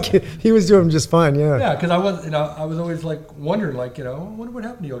 he was doing just fine, yeah. Yeah, because I was always like wondering, I wonder what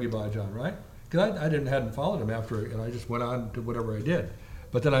happened to Yogi Bhajan, right? Because I hadn't followed him after, and I just went on to whatever I did.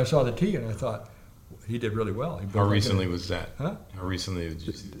 But then I saw the tea, and I thought, he did really well. How recently was that? Huh? How recently did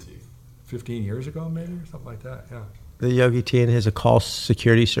you see the tea? 15 years ago, maybe, or something like that. Yeah. The Yogi Tea and his call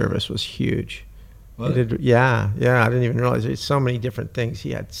security service was huge. Was He did, yeah. I didn't even realize there's so many different things.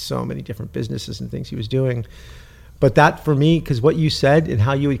 He had so many different businesses and things he was doing. But that for me, because what you said and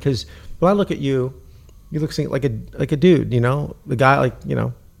how because when I look at you, you look like a dude, the guy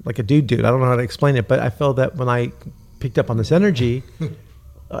like a dude. I don't know how to explain it, but I felt that when I picked up on this energy,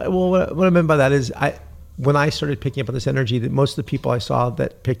 what I meant by that is when I started picking up on this energy, that most of the people I saw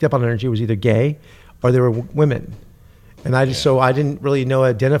that picked up on energy was either gay or they were women. And I didn't really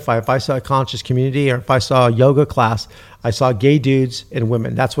identify. If I saw a conscious community or if I saw a yoga class, I saw gay dudes and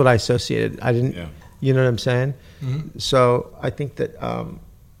women. That's what I associated. I didn't, you know what I'm saying? Mm-hmm. So I think that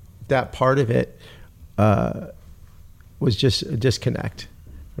that part of it was just a disconnect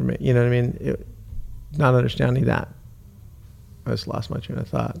for me. You know what I mean? Not understanding that. I just lost my train of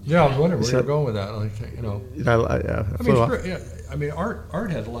thought. Yeah, I was wondering where you're going with that. I mean,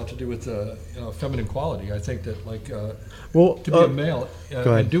 art has a lot to do with feminine quality. I think that to be a male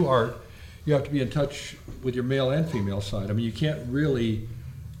and do art, you have to be in touch with your male and female side. I mean, you can't be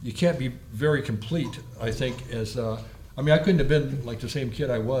very complete. I think I couldn't have been like the same kid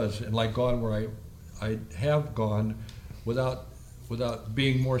I was and gone where I have gone without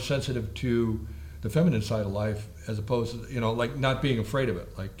being more sensitive to the feminine side of life, as opposed to, not being afraid of it,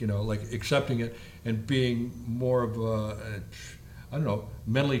 accepting it and being more of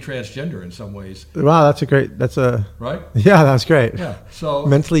mentally transgender in some ways. Wow, right? Yeah, that's great. Yeah, so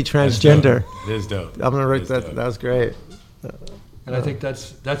mentally transgender. It is dope. I'm gonna write that. That was great. And I think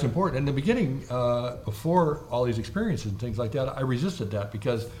that's important. In the beginning, before all these experiences and things like that, I resisted that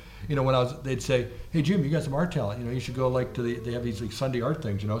because, they'd say, "Hey Jim, you got some art talent. You should go they have these Sunday art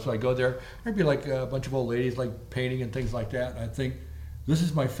things. So I go there. There'd be a bunch of old ladies painting and things like that. And I think, this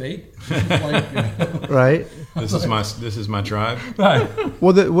is my fate. This is right. This is my tribe. Right.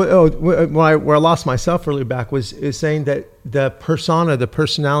 Well, where I lost myself early back is saying that the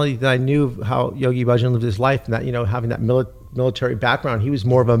personality that I knew of how Yogi Bhajan lived his life, and that having that military background, he was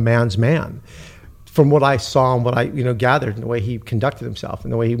more of a man's man. From what I saw and what I gathered, and the way he conducted himself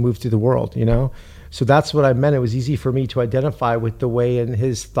and the way he moved through the world, so that's what I meant. It was easy for me to identify with the way and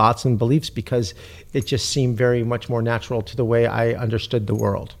his thoughts and beliefs because it just seemed very much more natural to the way I understood the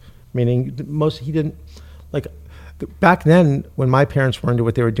world. Meaning, he didn't back then when my parents were into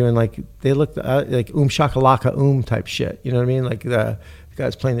what they were doing. They looked like shakalaka type shit. You know what I mean? The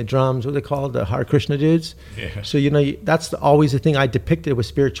guys playing the drums, what are they called? The Hare Krishna dudes. Yeah. So that's always the thing I depicted with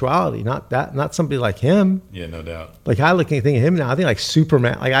spirituality, not somebody like him. Yeah, no doubt. I look and think of him now, I think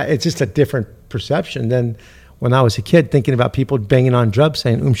Superman. It's just a different perception than when I was a kid thinking about people banging on drums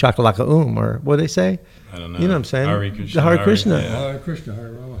saying shakalaka or what do they say? I don't know. You know what I'm saying? Hare Krishna. Hare Krishna. Hare Krishna,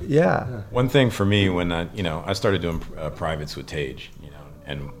 Hare Rama. Yeah. One thing for me when I started doing privates with Tage,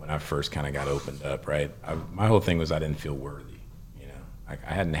 and when I first kind of got opened up, right? My whole thing was I didn't feel worthy.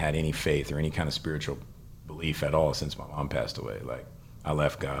 I hadn't had any faith or any kind of spiritual belief at all since my mom passed away. I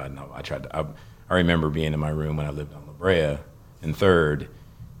left God, and I remember being in my room when I lived on La Brea in Third,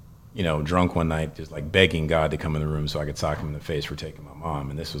 drunk one night, just begging God to come in the room so I could sock him in the face for taking my mom.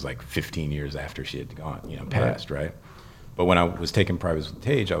 And this was 15 years after she had gone, passed, right? But when I was taking privates with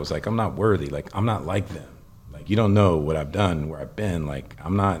Tage, I was I'm not worthy. I'm not like them. You don't know what I've done, where I've been.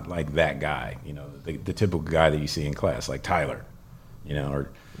 I'm not like that guy, the typical guy that you see in class, like Tyler.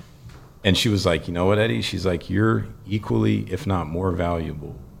 And she was like, you know what, Eddie? She's like, you're equally, if not more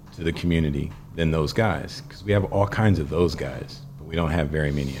valuable to the community than those guys. Because we have all kinds of those guys, but we don't have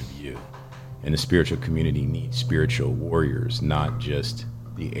very many of you. And the spiritual community needs spiritual warriors, not just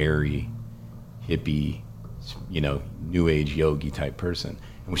the airy, hippie, new age yogi type person.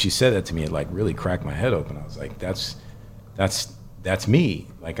 And when she said that to me, it really cracked my head open. I was like, that's that's me.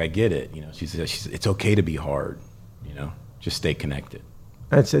 Like, I get it. You know, she says, it's okay to be hard, you know, just stay connected.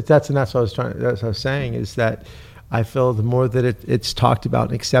 That's what I was trying. That's what I was saying is that I feel the more that it's talked about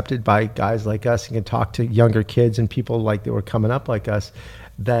and accepted by guys like us and can talk to younger kids and people like that were coming up like us,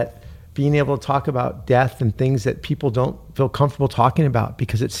 that being able to talk about death and things that people don't feel comfortable talking about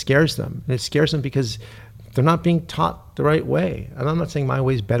because it scares them. And it scares them because they're not being taught the right way. And I'm not saying my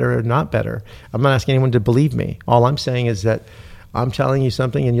way is better or not better. I'm not asking anyone to believe me. All I'm saying is that I'm telling you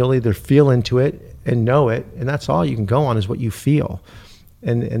something and you'll either feel into it and know it, and that's all you can go on is what you feel.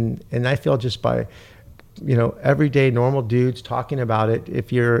 And I feel just by, you know, everyday normal dudes talking about it,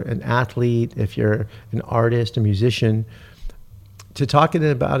 if you're an athlete, if you're an artist, a musician, to talking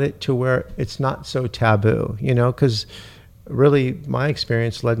about it to where it's not so taboo, you know, because really my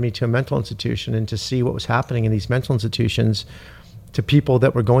experience led me to a mental institution and to see what was happening in these mental institutions to people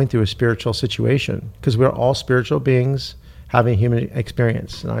that were going through a spiritual situation, because we're all spiritual beings having a human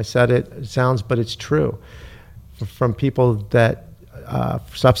experience. And I said it sounds, but it's true. From people that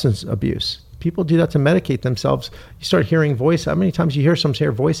substance abuse. People do that to medicate themselves. You start hearing voices. How many times you hear someone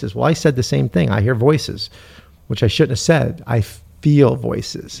hear voices? Well, I said the same thing. I hear voices, which I shouldn't have said. I feel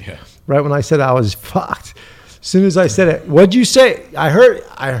voices. Yeah. Right when I said I was fucked. As soon as I said it, what'd you say? I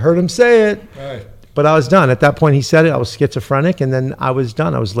heard him say it. Right. But I was done. At that point, he said it. I was schizophrenic, and then I was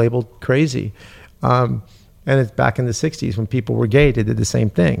done. I was labeled crazy. And it's back in the 60s when people were gay, they did the same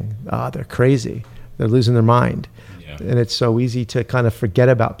thing. They're crazy. They're losing their mind. And it's so easy to kind of forget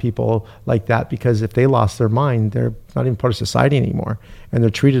about people like that, because if they lost their mind, they're not even part of society anymore, and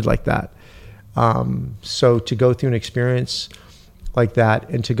they're treated like that. So to go through an experience like that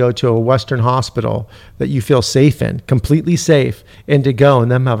and to go to a Western hospital that you feel safe in, completely safe, and to go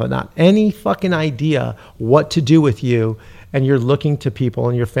and them have not any fucking idea what to do with you, and you're looking to people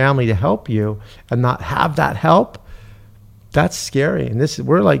and your family to help you and not have that help, that's scary. And this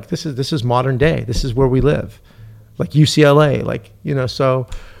is modern day. This is where we live. Like UCLA, like, you know, so,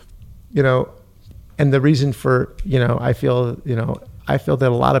 you know, and the reason for, you know, I feel that a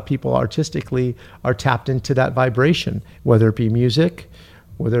lot of people artistically are tapped into that vibration, whether it be music,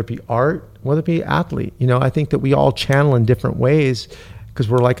 whether it be art, whether it be athlete. You know, I think that we all channel in different ways because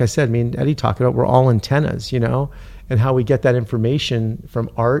we're, like I said, me and Eddie talked about, we're all antennas, you know, and how we get that information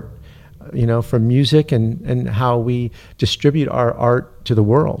from art, you know, from music, and how we distribute our art to the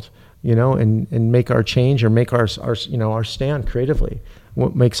world. You know, and make our change or make our you know, our stand creatively.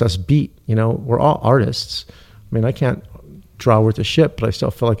 What makes us beat, you know, we're all artists. I mean, I can't draw worth a shit, but I still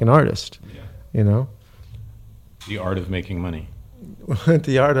feel like an artist, you know. The art of making money.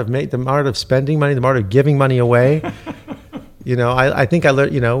 the art of spending money, the art of giving money away. You know, I think I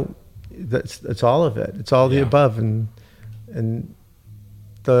learned, you know, that's all of it. It's all the above, and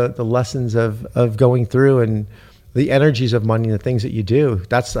the lessons of going through and the energies of money and the things that you do.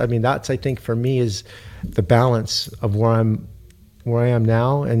 That's I think for me is the balance of where I am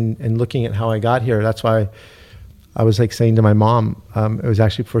now and looking at how I got here. That's why I was like saying to my mom, it was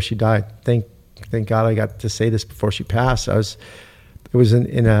actually before she died. Thank God I got to say this before she passed. It was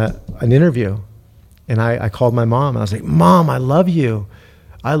in an interview, and I called my mom. And I was like, Mom, I love you.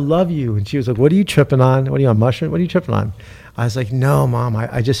 I love you. And she was like, what are you tripping on? What are you on, mushroom? What are you tripping on? I was like, no, Mom,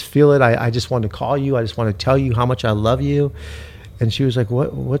 I just feel it. I just want to call you. I just want to tell you how much I love you. And she was like,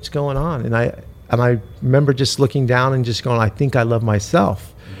 what's going on? And I remember just looking down and just going, I think I love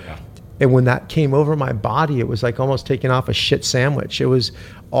myself. Yeah. And when that came over my body, it was like almost taking off a shit sandwich. It was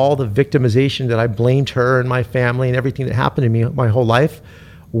all the victimization that I blamed her and my family and everything that happened to me my whole life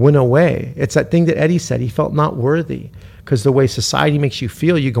went away. It's that thing that Eddie said. He felt not worthy, because the way society makes you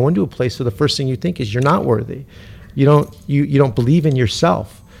feel, you go into a place where the first thing you think is you're not worthy. You don't believe in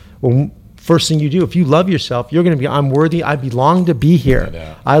yourself. Well, first thing you do, if you love yourself, you're going to be, I'm worthy. I belong to be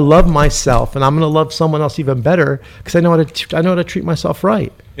here. I love myself, and I'm going to love someone else even better because I know how to treat myself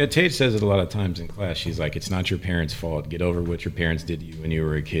right. Yeah, Tate says it a lot of times in class. She's like, it's not your parents' fault. Get over what your parents did to you when you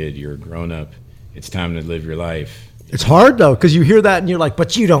were a kid. You're a grown up. It's time to live your life. It's hard though, because you hear that and you're like,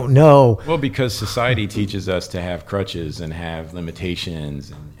 but you don't know. Well, because society teaches us to have crutches and have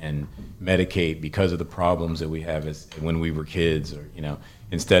limitations and medicate because of the problems that we have as when we were kids, or, you know,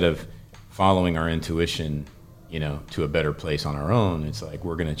 instead of following our intuition, you know, to a better place on our own. It's like,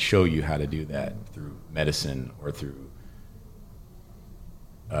 we're going to show you how to do that through medicine or through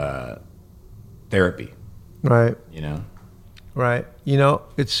therapy. Right. You know? Right. You know,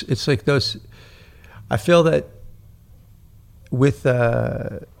 it's like those, I feel that with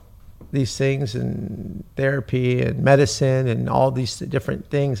these things and therapy and medicine and all these different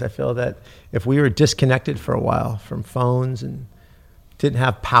things, I feel that if we were disconnected for a while from phones and didn't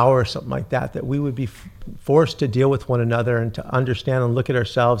have power or something like that, that we would be forced to deal with one another and to understand and look at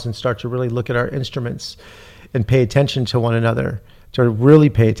ourselves and start to really look at our instruments and pay attention to one another, to really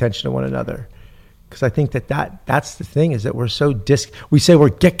pay attention to one another. Because I think that's the thing, is that we're so we say we're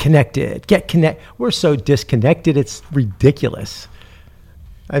get connected. We're so disconnected, it's ridiculous.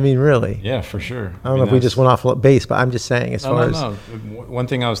 I mean, really. Yeah, for sure. I don't know if we just went off base, but I'm just saying No. One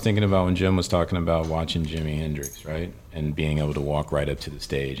thing I was thinking about when Jim was talking about watching Jimi Hendrix, right? And being able to walk right up to the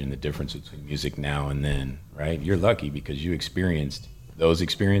stage and the difference between music now and then, right? You're lucky because you experienced those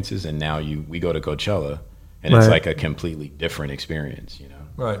experiences, and now we go to Coachella, and it's like a completely different experience, you know?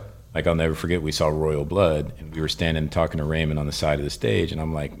 Right. Like, I'll never forget, we saw Royal Blood, and we were standing talking to Raymond on the side of the stage, and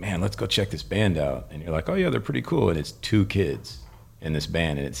I'm like, man, let's go check this band out. And you're like, oh, yeah, they're pretty cool. And it's 2 kids in this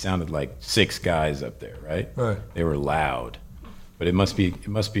band, and it sounded like 6 guys up there, right? Right. They were loud. But it must be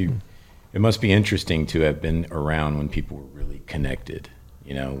interesting to have been around when people were really connected,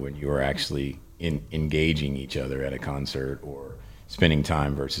 you know, when you were actually engaging each other at a concert or spending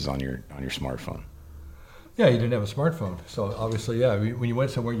time versus on your smartphone. Yeah, you didn't have a smartphone, so obviously, yeah. When you went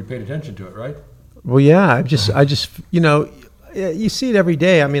somewhere, you paid attention to it, right? Well, yeah. I just, you know, you see it every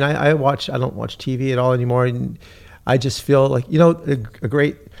day. I mean, I don't watch TV at all anymore, and I just feel like, you know,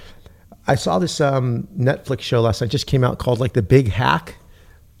 I saw this Netflix show last night, just came out, called like The Big Hack.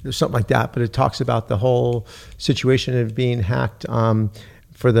 There's something like that, but it talks about the whole situation of being hacked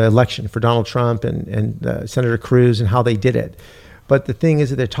for the election for Donald Trump and Senator Cruz and how they did it. But the thing is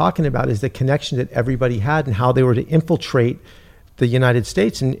that they're talking about is the connection that everybody had and how they were to infiltrate the United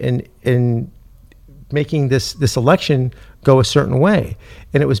States and making this election go a certain way.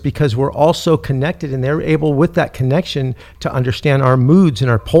 And it was because we're all so connected, and they're able, with that connection, to understand our moods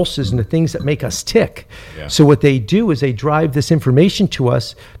and our pulses and the things that make us tick. Yeah. So what they do is they drive this information to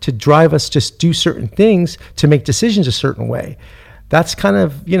us to drive us to do certain things, to make decisions a certain way. That's kind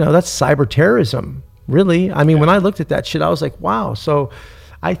of, you know, that's cyber terrorism, really. I mean, when I looked at that shit, I was like, wow. So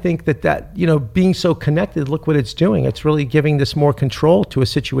I think that, you know, being so connected, look what it's doing. It's really giving this more control to a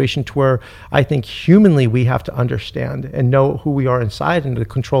situation to where I think humanly we have to understand and know who we are inside and the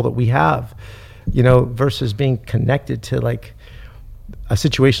control that we have, you know, versus being connected to like a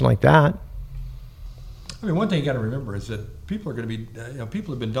situation like that. I mean, one thing you got to remember is that people are going to be, you know,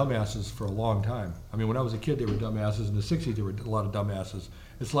 people have been dumbasses for a long time. I mean, when I was a kid, they were dumbasses. In the 60s, there were a lot of dumbasses.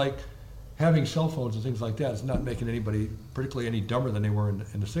 It's like having cell phones and things like that is not making anybody particularly any dumber than they were in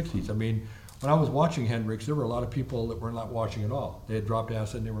the 60s. I mean, when I was watching Hendrix, there were a lot of people that were not watching at all. They had dropped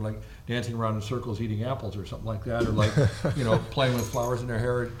acid and they were like dancing around in circles eating apples or something like that, or like, you know, playing with flowers in their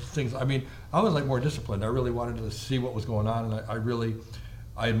hair, things. I mean, I was like more disciplined. I really wanted to see what was going on, and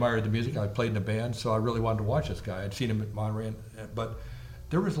I admired the music. I played in a band, so I really wanted to watch this guy. I'd seen him at Monterey, but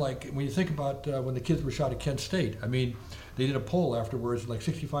there was like, when you think about when the kids were shot at Kent State, I mean, they did a poll afterwards, like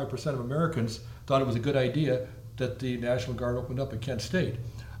 65% of Americans thought it was a good idea that the National Guard opened up at Kent State.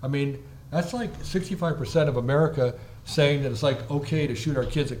 I mean, that's like 65% of America saying that it's like okay to shoot our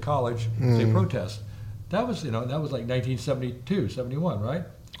kids at college as they protest. That was, you know, that was like 1972, 71, right?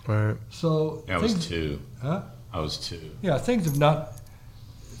 Right. So I was 2. Huh? I was 2. Yeah, things have not.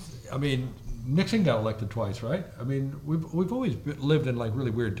 I mean, Nixon got elected twice, right? I mean, we've always lived in like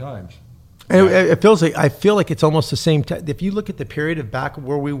really weird times. And it feels like, I feel like it's almost the same. If you look at the period of back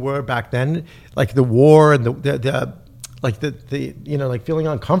where we were back then, like the war and the you know, like feeling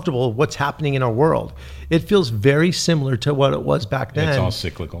uncomfortable with what's happening in our world, it feels very similar to what it was back then. It's all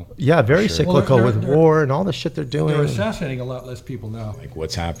cyclical. Yeah, very cyclical with war and all the shit they're doing. They're assassinating a lot less people now. Like,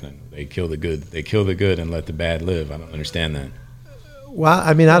 what's happening? They kill the good. They kill the good and let the bad live. I don't understand that. Well,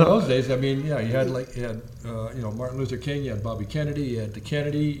 I mean, I don't. In those days, I mean, yeah, you had you know, Martin Luther King, you had Bobby Kennedy, you had the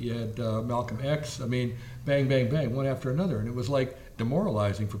Kennedy, you had Malcolm X. I mean, bang, bang, bang, one after another, and it was like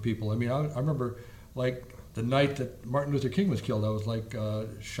demoralizing for people. I mean, I remember like the night that Martin Luther King was killed, I was like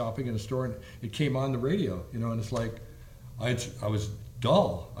shopping in a store, and it came on the radio, you know, and it's like I was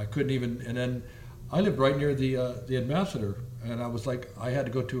dull. I couldn't even. And then I lived right near the Ambassador, and I was like, I had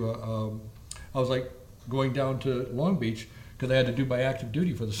to go to I was like going down to Long Beach, because I had to do my active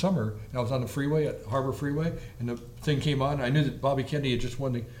duty for the summer. And I was on the freeway, at Harbor Freeway, and the thing came on. And I knew that Bobby Kennedy had just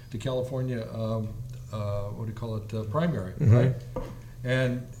won the California, what do you call it, primary, right?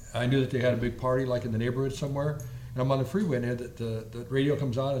 And I knew that they had a big party like in the neighborhood somewhere. And I'm on the freeway, and the radio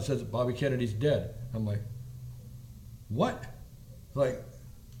comes on and says that Bobby Kennedy's dead. I'm like, what? Like,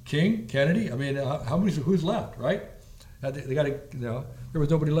 King, Kennedy? I mean, who's left, right? They got to, you know, there was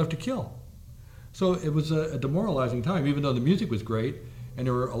nobody left to kill. So it was a demoralizing time, even though the music was great and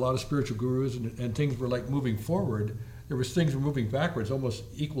there were a lot of spiritual gurus and things were like moving forward. Things were moving backwards almost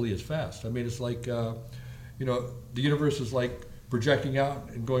equally as fast. I mean, it's like, you know, the universe is like projecting out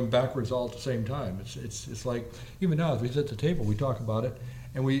and going backwards all at the same time. It's like, even now as we sit at the table, we talk about it,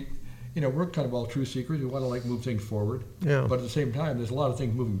 and we, we're kind of all truth seekers. We want to like move things forward, Yeah. but at the same time, there's a lot of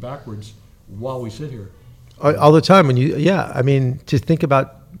things moving backwards while we sit here. All the time. And I mean, to think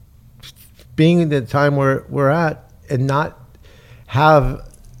about being in the time where we're at and not have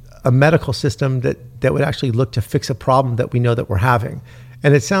a medical system that would actually look to fix a problem that we know that we're having.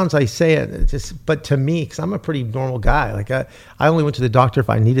 And it sounds, I say it, but to me, because I'm a pretty normal guy, like I only went to the doctor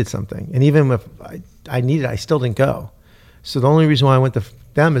if I needed something. And even if I needed it, I still didn't go. So the only reason why I went to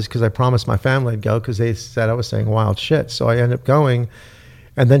them is because I promised my family I'd go, because they said I was saying wild shit. So I ended up going.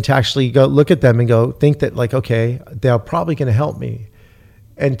 And then to actually go look at them and go think that, like, okay, they're probably going to help me.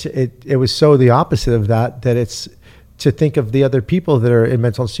 And it was so the opposite of that it's to think of the other people that are in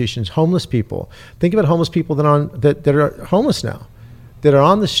mental institutions, homeless people. Think about homeless people that are homeless now, that are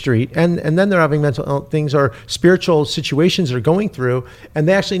on the street, and then they're having mental things or spiritual situations they're going through, and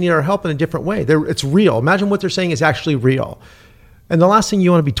they actually need our help in a different way. It's real. Imagine what they're saying is actually real. And the last thing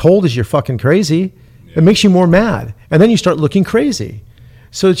you want to be told is you're fucking crazy. Yeah. It makes you more mad. And then you start looking crazy.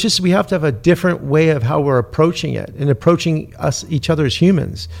 So it's just, we have to have a different way of how we're approaching it and approaching each other as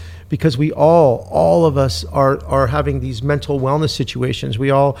humans, because we all of us are having these mental wellness situations.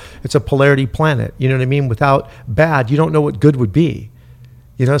 It's a polarity planet. You know what I mean? Without bad, you don't know what good would be.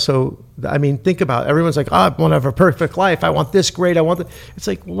 So, I mean, think about it. Everyone's like, I want to have a perfect life. I want this great. I want that. It's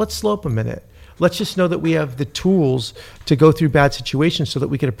like, well, let's slow up a minute. Let's just know that we have the tools to go through bad situations so that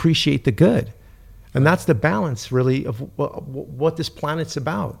we can appreciate the good. And that's the balance, really, of what this planet's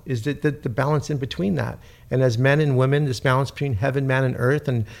about, is that the balance in between that. And as men and women, this balance between heaven, man, and earth,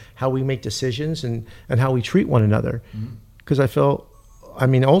 and how we make decisions and how we treat one another. Because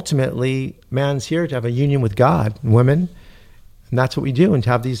ultimately, man's here to have a union with God, and women, and that's what we do, and to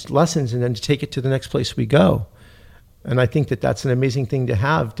have these lessons and then to take it to the next place we go. And I think that that's an amazing thing to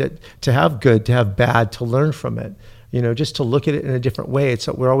have good, to have bad, to learn from it, just to look at it in a different way.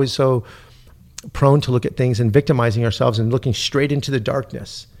 We're always so prone to look at things and victimizing ourselves and looking straight into the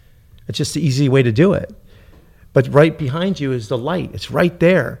darkness. It's just the easy way to do it. But right behind you is the light. It's right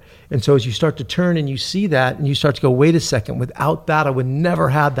there. And so as you start to turn and you see that, and you start to go, wait a second, without that, I would never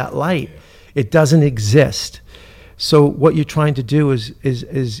have that light. It doesn't exist. So what you're trying to do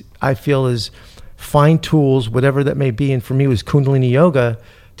is I feel is find tools, whatever that may be. And for me, it was Kundalini Yoga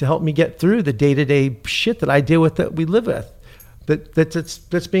to help me get through the day-to-day shit that I deal with, that we live with.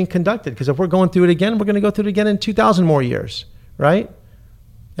 That's being conducted. Because if we're going through it again, we're going to go through it again in 2,000 more years, right?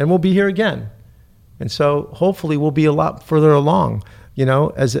 And we'll be here again. And so hopefully we'll be a lot further along,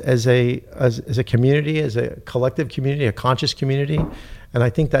 as a community, as a collective community, a conscious community. And I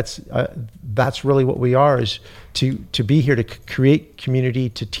think that's really what we are, is to be here to create community,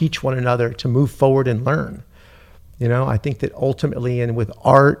 to teach one another, to move forward and learn. I think that ultimately, and with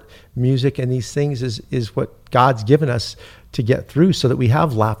art, music, and these things is what God's given us to get through, so that we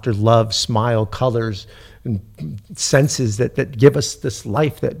have laughter, love, smile, colors, and senses that give us this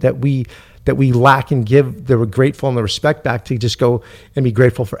life that we lack, and give the grateful and the respect back, to just go and be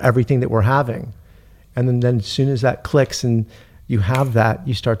grateful for everything that we're having. And then as soon as that clicks and you have that,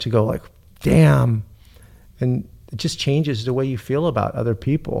 you start to go like, damn. And it just changes the way you feel about other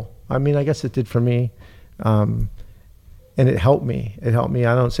people. I mean, I guess it did for me. And it helped me. I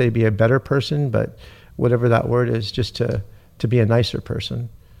don't say be a better person, but whatever that word is, just to be a nicer person,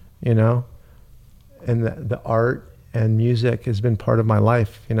 And the art and music has been part of my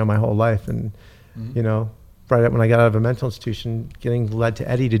life, my whole life. And, right when I got out of a mental institution, getting led to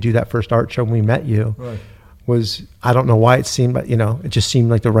Eddie to do that first art show when we met you, right, was, I don't know why it seemed, but, it just seemed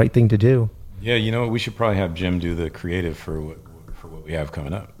like the right thing to do. Yeah, we should probably have Jim do the creative for what we have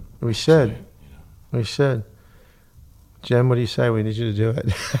coming up. We should. We should. Jim, what do you say? We need you to do it.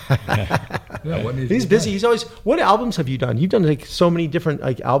 He's busy. He's always. What albums have you done? You've done like so many different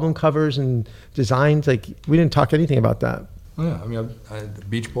album covers and designs. Like, we didn't talk anything about that. Oh, yeah, I mean, the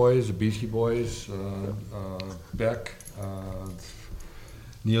Beach Boys, the Beastie Boys, Beck,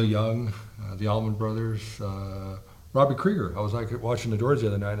 Neil Young, the Allman Brothers, Robbie Krieger. I was watching The Doors the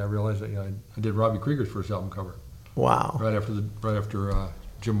other night, and I realized that I did Robbie Krieger's first album cover. Wow! Right after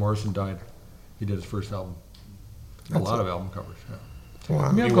Jim Morrison died, he did his first album. A lot of album covers. Yeah. Wow.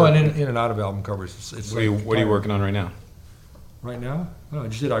 I mean, I've gone in and out of album covers. What are you working on right now? Right now? I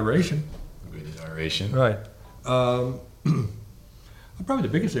just did Iration. We did Iration. Right. Probably the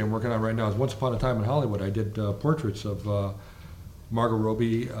biggest thing I'm working on right now is Once Upon a Time in Hollywood. I did portraits of Margot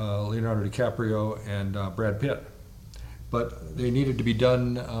Robbie, Leonardo DiCaprio, and Brad Pitt. But they needed to be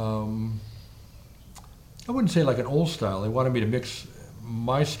done, I wouldn't say like an old style. They wanted me to mix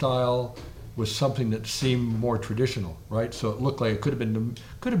my style was something that seemed more traditional, right? So it looked like it could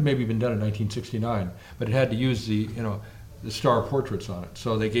have maybe been done in 1969, but it had to use the star portraits on it.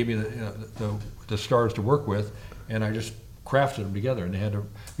 So they gave me the stars to work with, and I just crafted them together, and they had to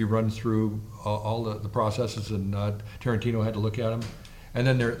be run through all the processes, and Tarantino had to look at them, and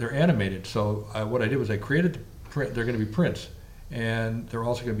then they're animated. So what I did was I created the print. They're going to be prints, and they're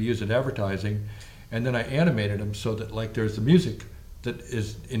also going to be used in advertising, and then I animated them so that like there's the music that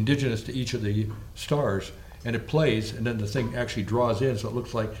is indigenous to each of the stars, and it plays, and then the thing actually draws in, so it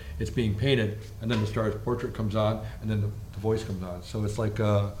looks like it's being painted, and then the star's portrait comes on, and then the voice comes on. So it's like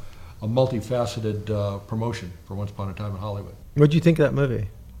a multifaceted promotion for Once Upon a Time in Hollywood. What'd you think of that movie?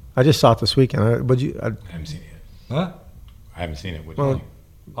 I just saw it this weekend. I haven't seen it yet. Huh? I haven't seen it. Well,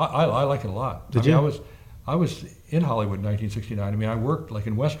 I like it a lot. Did you? I was in Hollywood in 1969. I mean, I worked like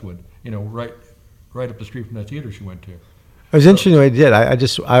in Westwood, right up the street from that theater she went to. It was interesting what I did.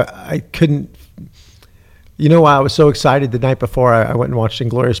 I couldn't. You know why I was so excited the night before? I went and watched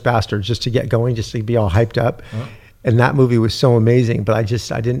Inglourious Basterds just to get going, just to be all hyped up. Huh? And that movie was so amazing, but I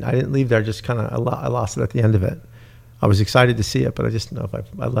didn't leave there. Just kind of I lost it at the end of it. I was excited to see it, but I just don't know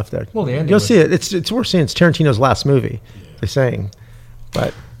if I left there. Well, the ending you'll was- see it. It's worth seeing. It's Tarantino's last movie. They're saying,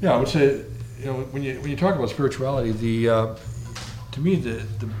 but Yeah, I would say, when you talk about spirituality, to me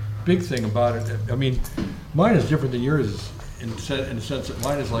the big thing about it, I mean, mine is different than yours in the sense that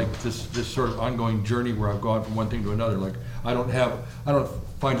mine is like this sort of ongoing journey where I've gone from one thing to another. Like I don't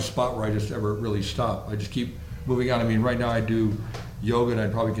find a spot where I just ever really stop. I just keep moving on. I mean, right now I do yoga, and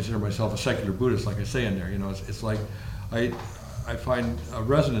I'd probably consider myself a secular Buddhist, like I say in there. It's like I find a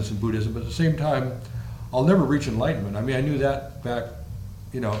resonance in Buddhism, but at the same time, I'll never reach enlightenment. I mean, I knew that back,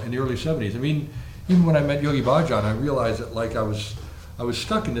 in the early 70s. I mean, even when I met Yogi Bhajan, I realized that like I was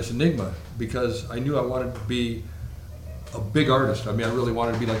stuck in this enigma because I knew I wanted to be a big artist. I mean, I really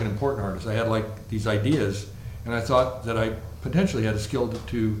wanted to be like an important artist. I had like these ideas, and I thought that I potentially had a skill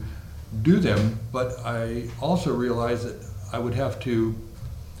to do them, but I also realized that I would have to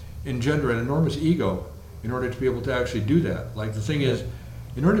engender an enormous ego in order to be able to actually do that. Like the thing is,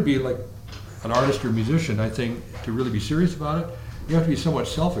 in order to be like an artist or a musician, I think to really be serious about it, you have to be somewhat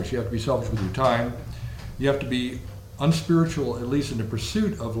selfish. You have to be selfish with your time. You have to be unspiritual, at least in the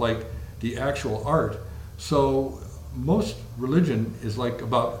pursuit of like the actual art. So most religion is like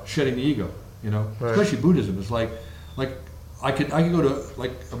about shedding the ego, Right. Especially Buddhism. It's like I could go to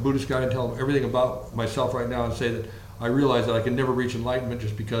like a Buddhist guy and tell him everything about myself right now and say that I realize that I can never reach enlightenment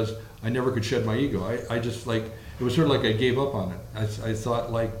just because I never could shed my ego. I just like, it was sort of like I gave up on it. I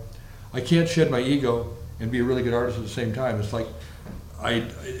thought like, I can't shed my ego and be a really good artist at the same time. It's like,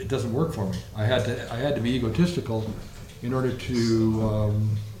 it doesn't work for me. I had to be egotistical in order to,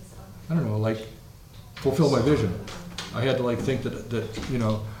 like fulfill my vision. I had to like think that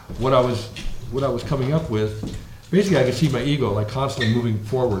what I was coming up with, basically I could see my ego like constantly moving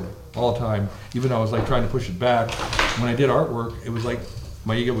forward all the time, even though I was like trying to push it back. When I did artwork, it was like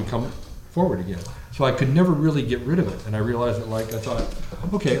my ego would come forward again. So I could never really get rid of it. And I realized that like, I thought,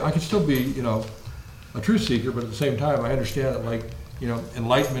 okay, I could still be, a truth seeker, but at the same time, I understand that like,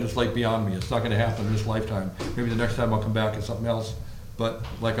 enlightenment is like beyond me. It's not going to happen in this lifetime. Maybe the next time I'll come back and something else. But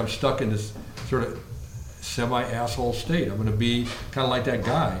like I'm stuck in this sort of semi-asshole state. I'm going to be kind of like that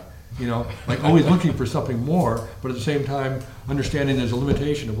guy, like always looking for something more, but at the same time understanding there's a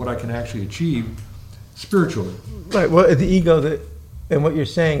limitation of what I can actually achieve spiritually. right. Well, the ego and what you're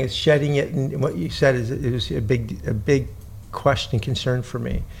saying is shedding it, and what you said is it was a big question and concern for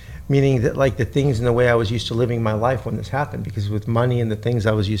me. Meaning that like the things and the way I was used to living my life when this happened, because with money and the things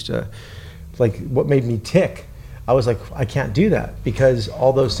I was used to, like what made me tick, I was like, I can't do that, because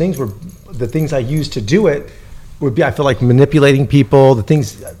all those things were the things I used to do it would be, I feel like manipulating people, the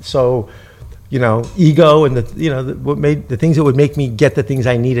things, so, ego and what made the things that would make me get the things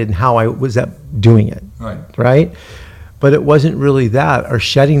I needed and how I was doing it. Right. But it wasn't really that or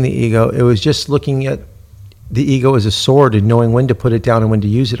shedding the ego. It was just looking at the ego as a sword and knowing when to put it down and when to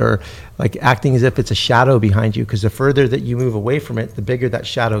use it, or like acting as if it's a shadow behind you, because the further that you move away from it, the bigger that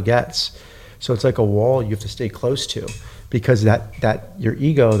shadow gets. So it's like a wall you have to stay close to, because that your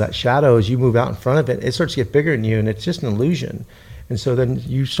ego, that shadow, as you move out in front of it, it starts to get bigger than you, and it's just an illusion. And so then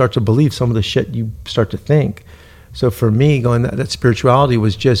you start to believe some of the shit you start to think. So for me, going that spirituality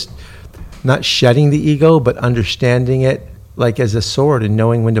was just not shedding the ego, but understanding it like as a sword and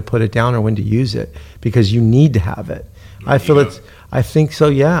knowing when to put it down or when to use it, because you need to have it. I think so.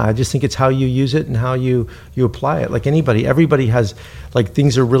 Yeah. I just think it's how you use it and how you apply it. Like everybody has like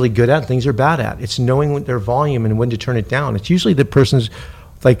things they're really good at, things they're bad at. It's knowing their volume and when to turn it down. It's usually the person's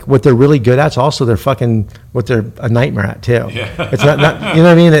like what they're really good at's also their fucking what they're a nightmare at too. Yeah. It's not you know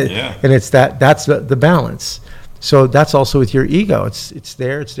what I mean? Yeah. And it's that's the balance. So that's also with your ego. It's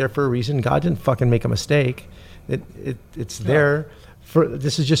there for a reason. God didn't fucking make a mistake. It's there for,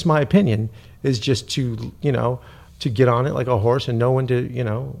 this is just my opinion, is just to, you know, to get on it like a horse and know when to, you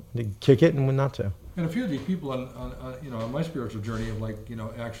know, to kick it and when not to. And a few of these people on you know, on my spiritual journey have, like, you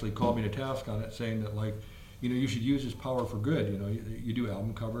know, actually called me to task on it, saying that, like, you know, you should use this power for good. You know, you do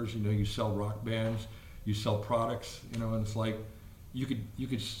album covers, you know, you sell rock bands, you sell products, you know, and it's like, you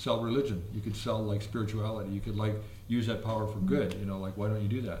could sell religion, you could sell, like, spirituality, you could, like, use that power for good, you know, like, why don't you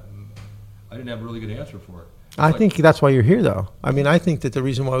do that? And I didn't have a really good answer for it. I think that's why you're here, though. I mean, I think that the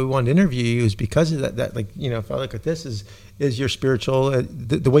reason why we wanted to interview you is because of that like, you know, if I look at this, is your spiritual,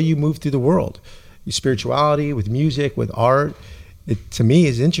 the way you move through the world, your spirituality with music, with art. It, to me,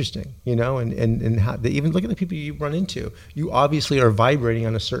 is interesting, you know, and how even look at the people you run into. You obviously are vibrating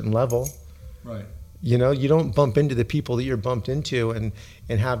on a certain level. Right. You know, you don't bump into the people that you're bumped into and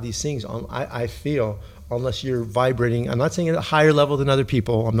have these things. I feel, unless you're vibrating, I'm not saying at a higher level than other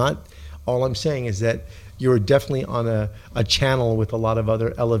people. All I'm saying is that you're definitely on a channel with a lot of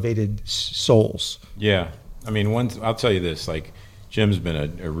other elevated souls. Yeah. I mean, I'll tell you this, like, Jim's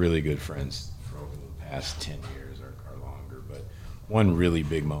been a really good friend for over the past 10 years or longer, but one really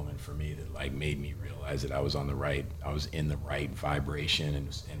big moment for me that, like, made me realize that I was in the right vibration,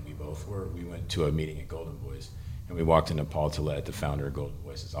 and we both were. We went to a meeting at Golden Voice, and we walked into Paul Tillett, the founder of Golden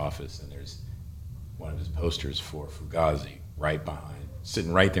Voice's office, and there's one of his posters for Fugazi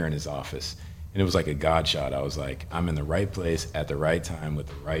sitting right there in his office. And it was like a God shot. I was like, I'm in the right place at the right time with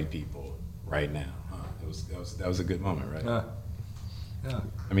the right people right now. That was a good moment, right? Yeah.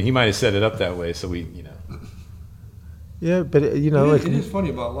 I mean, he might have set it up that way, so we, you know. Yeah, but you know, it is funny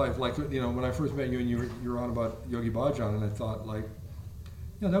about life. Like, you know, when I first met you and you were on about Yogi Bhajan, and I thought, like,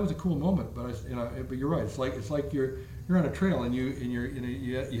 yeah, that was a cool moment. But but you're right. It's like you're on a trail and you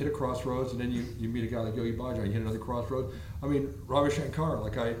hit a crossroads, and then you meet a guy like Yogi Bhajan. You hit another crossroads. I mean, Ravi Shankar.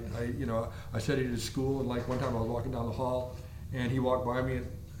 Like I studied at his school, and like one time I was walking down the hall, and he walked by me, and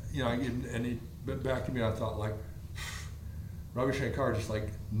you know, and he went back to me, and I thought, like, Ravi Shankar just, like,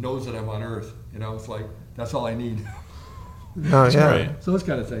 knows that I'm on Earth. You know, it's like, that's all I need. no, yeah. Right. So those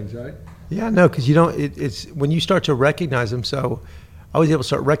kind of things, right? Yeah, no, because you don't. It's when you start to recognize them. So I was able to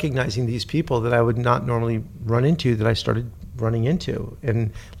start recognizing these people that I would not normally run into, that I started running into,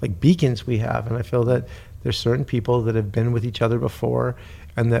 and like beacons we have. And I feel that there's certain people that have been with each other before,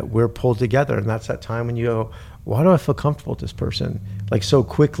 and that we're pulled together. And that's that time when you go, why do I feel comfortable with this person, like, so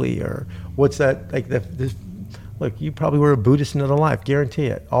quickly? Or what's that, like, this, look, you probably were a Buddhist in another life, guarantee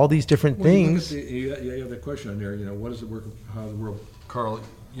it. All these different things. You have that question on there, you know, what is the work of how the world, Carl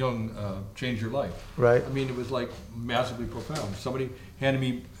Jung, changed your life? Right. I mean, it was, like, massively profound. Somebody handed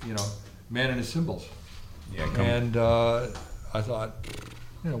me, you know, Man and His Symbols. Yeah, And I thought,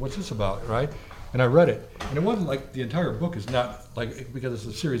 you know, what's this about, right? And I read it. And it wasn't like the entire book is not, like, because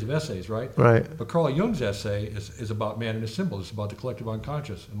it's a series of essays, right? Right. But Carl Jung's essay is about man and his symbols. It's about the collective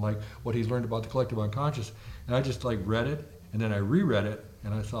unconscious and, like, what he's learned about the collective unconscious. And I just, like, read it, and then I reread it,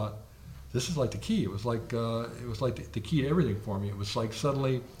 and I thought, this is like the key. It was like the key to everything for me. It was like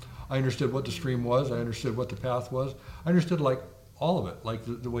suddenly I understood what the stream was. I understood what the path was. I understood, like, all of it. Like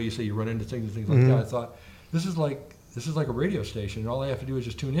the way you say you run into things and things like that. I thought, this is like a radio station, and all I have to do is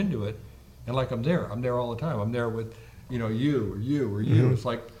just tune into it, and, like, I'm there all the time. I'm there with, you know, you. It's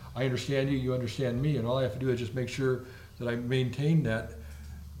like I understand you, you understand me, and all I have to do is just make sure that I maintain that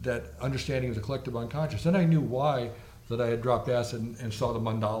understanding of the collective unconscious. Then I knew why that I had dropped acid and saw the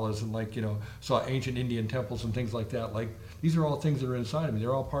mandalas and, like, you know, saw ancient Indian temples and things like that. Like, these are all things that are inside of me.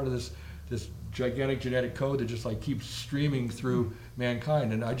 They're all part of this gigantic genetic code that just, like, keeps streaming through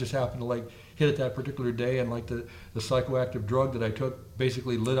mankind. And I just happened to, like, hit it that particular day, and, like, the psychoactive drug that I took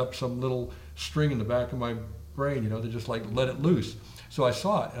basically lit up some little string in the back of my brain, you know, that just, like, let it loose. So I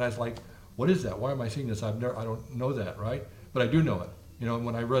saw it, and I was like, what is that? Why am I seeing this? I don't know that, right? But I do know it. You know,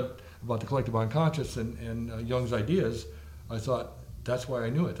 when I read about the collective unconscious and Jung's ideas, I thought, that's why I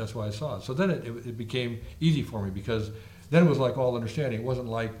knew it. That's why I saw it. So then it became easy for me, because then it was like all understanding. It wasn't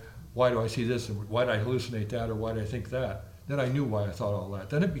like, why do I see this, and why did I hallucinate that, or why did I think that? Then I knew why I thought all that.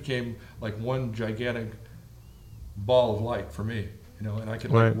 Then it became like one gigantic ball of light for me, you know, and I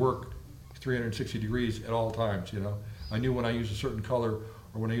could, like, work 360 degrees at all times, you know. I knew when I used a certain color,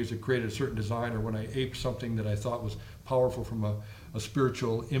 or when I created a certain design, or when I aped something that I thought was powerful from a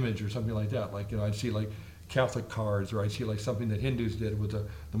spiritual image or something like that. Like, you know, I'd see, like, Catholic cards, or I'd see, like, something that Hindus did with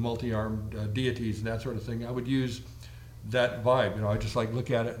the multi-armed deities and that sort of thing. I would use that vibe, you know. I'd just, like,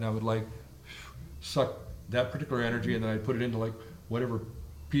 look at it, and I would, like, suck that particular energy, and then I'd put it into, like, whatever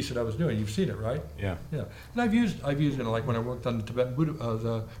piece that I was doing. You've seen it, right? Yeah. Yeah. And I've used it like when I worked on the Tibetan Buddha,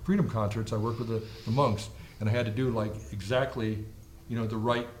 the Freedom concerts. I worked with the monks, and I had to do like exactly, the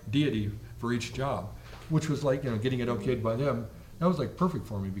right deity for each job, which was like getting it okayed by them. That was like perfect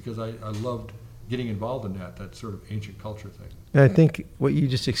for me because I loved getting involved in that sort of ancient culture thing. And I think what you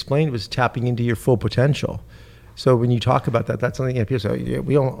just explained was tapping into your full potential. So when you talk about that, that's something that people say, I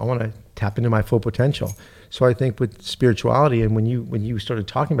want to tap into my full potential. So I think with spirituality, and when you started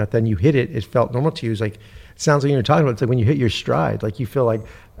talking about that and you hit it, it felt normal to you. It's like, it sounds like you're talking about, it's like when you hit your stride, like you feel like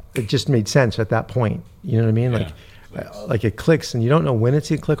it just made sense at that point. You know what I mean? Like it clicks, and you don't know when it's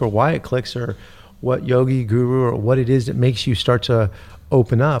going to click or why it clicks or what yogi, guru, or what it is that makes you start to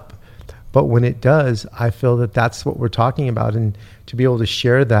open up. But when it does, I feel that that's what we're talking about. And to be able to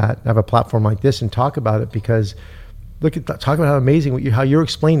share that, have a platform like this and talk about it, because talk about how amazing, how you're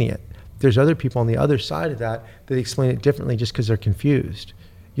explaining it. There's other people on the other side of that explain it differently just because they're confused.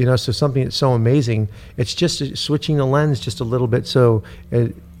 So something that's so amazing, it's just switching the lens just a little bit so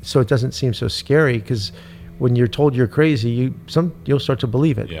it doesn't seem so scary, because when you're told you're crazy, you'll start to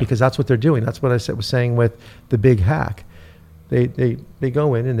believe it, because that's what they're doing. That's what I was saying with the big hack. They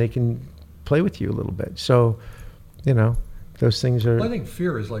go in and they can play with you a little bit. So, those things are. Well, I think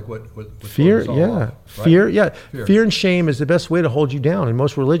fear is like what fear. All Yeah, off, right? Fear and shame is the best way to hold you down, and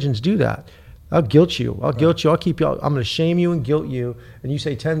most religions do that. I'll guilt you. I'll guilt you. I'll keep you. I'm going to shame you and guilt you. And you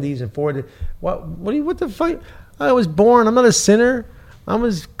say 10 these and 4. What the fuck? I was born. I'm not a sinner. I'm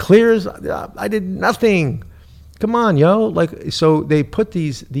as clear as I did nothing. Come on, yo. Like, so they put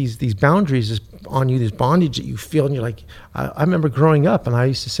these boundaries on you, this bondage that you feel, and you're like, I remember growing up, and I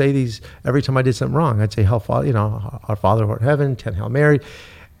used to say these every time I did something wrong. I'd say, Our Father who art in heaven, 10 Hail Mary.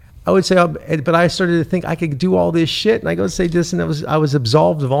 I would say, but I started to think I could do all this shit, and I go say this, and I was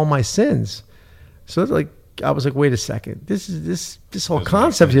absolved of all my sins. So it's like, I was like, wait a second, this whole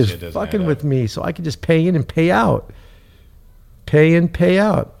concept is fucking with me. So I could just pay in and pay out. Pay in, pay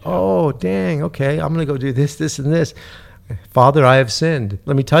out. Oh, dang. Okay, I'm going to go do this, and this. Father, I have sinned.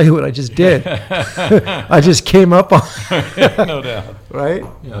 Let me tell you what I just did. I just came up on. No doubt. Right?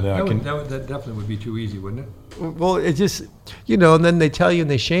 Yeah, that definitely would be too easy, wouldn't it? Well, it just, and then they tell you and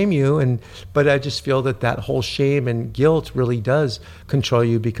they shame you. But I just feel that whole shame and guilt really does control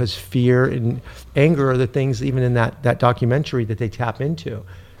you, because fear and anger are the things, even in that documentary, that they tap into.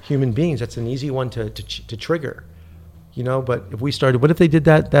 Human beings, that's an easy one to trigger. But if we started, what if they did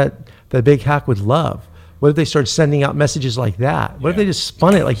that big hack with love? What if they started sending out messages like that? What if they just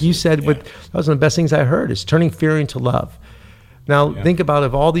spun it like you said? That was one of the best things I heard, is turning fear into love. Now think about,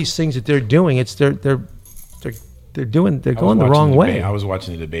 of all these things that they're doing, it's they're going the wrong way. I was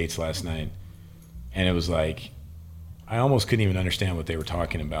watching the debates last night, and it was like, I almost couldn't even understand what they were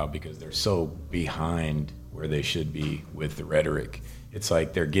talking about, because they're so behind where they should be with the rhetoric. It's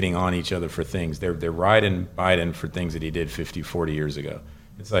like they're getting on each other for things. They're riding Biden for things that he did 50, 40 years ago.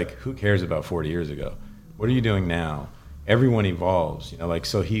 It's like, who cares about 40 years ago? What are you doing now? Everyone evolves,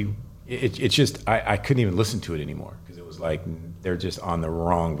 so it's just, I couldn't even listen to it anymore, because it was like, they're just on the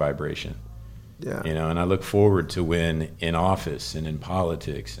wrong vibration. Yeah. And I look forward to when in office and in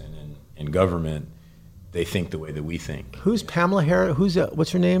politics and in government, they think the way that we think. Who's Pamela Harris?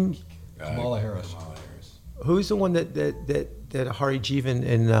 What's her name? Kamala Harris. Who's the one that Hari Jeevan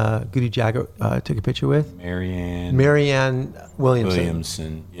and Goody Jagger took a picture with? Marianne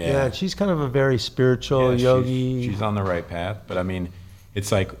Williamson. Yeah, she's kind of a very spiritual yogi. She's on the right path, but I mean,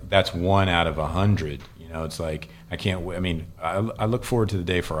 it's like that's 1 out of 100. It's like I look forward to the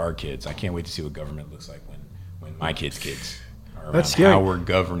day for our kids. I can't wait to see what government looks like when my kids are around. That's scary. How we're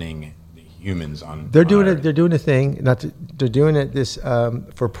governing the humans on. They're doing it. They're doing a thing. They're doing it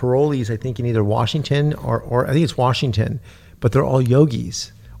for parolees. I think in either Washington or I think it's Washington. But they're all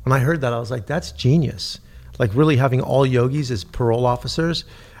yogis. When I heard that, I was like, that's genius. Like really having all yogis as parole officers.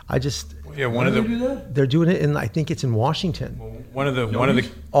 They're doing it in, I think it's in Washington. One of the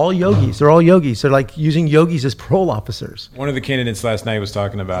all yogis. They're all yogis. They're like using yogis as parole officers. One of the candidates last night was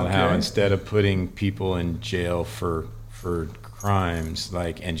talking about how instead of putting people in jail for crimes,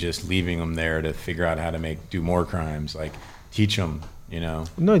 and just leaving them there to figure out how to do more crimes, teach them.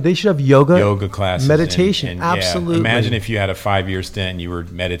 No, they should have yoga classes, meditation. And absolutely. Imagine if you had a 5-year stint and you were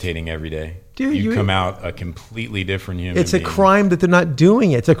meditating every day. Dude, you'd come out a completely different human being. It's a crime that they're not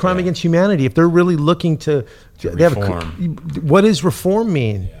doing it. It's a crime against humanity. If they're really looking to reform. What does reform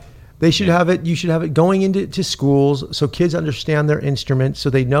mean? Yeah. They should have it. You should have it going into schools so kids understand their instruments, so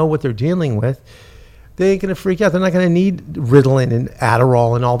they know what they're dealing with. They ain't gonna freak out. They're not gonna need Ritalin and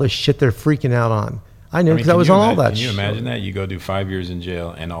Adderall and all this shit they're freaking out on. I knew because I was on all that. Can you imagine that? You go do 5 years in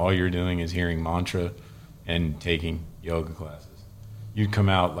jail, and all you're doing is hearing mantra and taking yoga classes. you'd come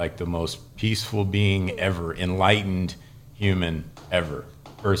out like the most peaceful being ever, enlightened human ever,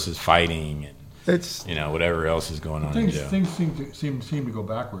 versus fighting and It's whatever else is going on in Things jail. seem to go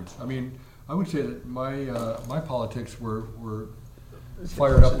backwards. I mean, I would say that my politics were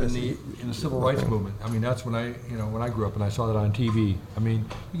fired up in the civil rights movement. I mean, that's when I grew up and I saw that on TV. I mean,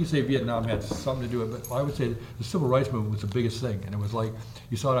 you could say Vietnam had something to do with it, but I would say the civil rights movement was the biggest thing. And it was like,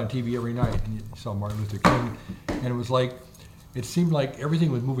 you saw it on TV every night, and you saw Martin Luther King, and it was like, it seemed like everything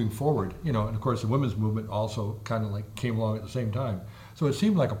was moving forward, and of course the women's movement also kind of like came along at the same time. So it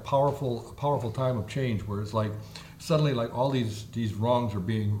seemed like a powerful time of change, where it's like suddenly like all these wrongs are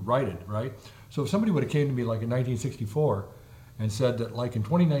being righted, right? So if somebody would have came to me like in 1964 and said that like in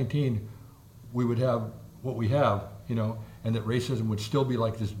 2019 we would have what we have, and that racism would still be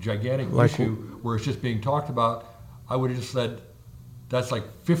like this gigantic issue where it's just being talked about, I would have just said that's like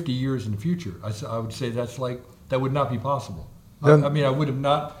 50 years in the future. I would say that would not be possible. I mean, I wouldn't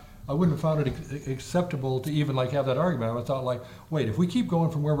have found it acceptable to even like have that argument. I would have thought like, wait, if we keep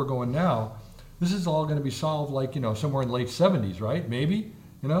going from where we're going now, this is all going to be solved like, somewhere in the late 70s, right? Maybe,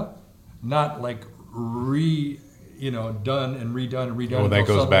 not like done and redone. Well,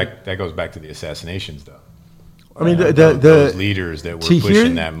 that goes back to the assassinations, though. I mean, those leaders that were to pushing hear-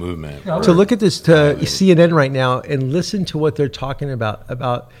 that movement. to look at this CNN right now and listen to what they're talking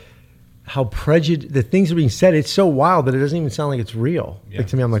about how the things are being said. It's so wild that it doesn't even sound like it's real. Yeah, like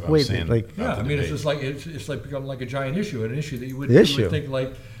to me, I'm like, that's what wait, I'm saying. like Yeah, I mean, it's just like it's like become like a giant issue, an issue that you would think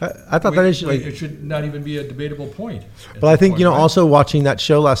like. I thought that issue, like, it should not even be a debatable point. But I think, also watching that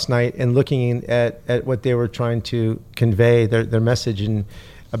show last night and looking at what they were trying to convey, their message, and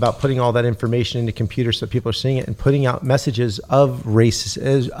about putting all that information into computers so people are seeing it and putting out messages of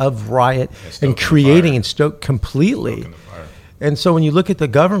racism, of riot, and creating and stoke completely. And so when you look at the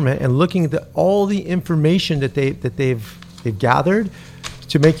government and looking at all the information that they've gathered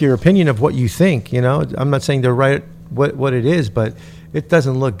to make your opinion of what you think, I'm not saying they're right what it is, but it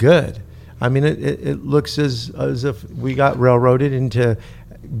doesn't look good. I mean, it looks as if we got railroaded into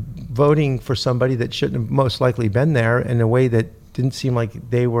voting for somebody that shouldn't have most likely been there in a way that didn't seem like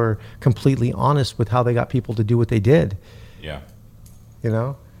they were completely honest with how they got people to do what they did. Yeah.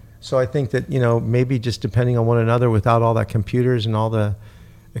 So I think that, maybe just depending on one another without all that computers and all the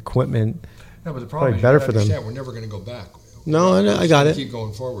equipment, Yeah, but the problem is, better you for them. understand, we're never going to go back. No, I know, I got it. Keep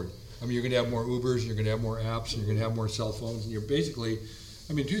going forward. I mean, you're going to have more Ubers, you're going to have more apps, and you're going to have more cell phones, and you're basically,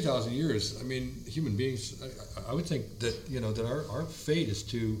 2,000 years. I mean, human beings. I would think that that our fate is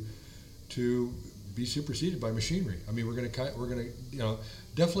to be superseded by machinery. I mean, we're going to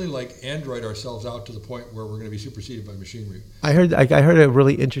definitely like Android ourselves out to the point where we're going to be superseded by machinery. I heard a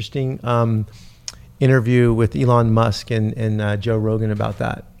really interesting interview with Elon Musk and Joe Rogan about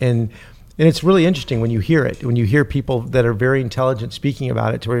that, and it's really interesting when you hear it, when you hear people that are very intelligent speaking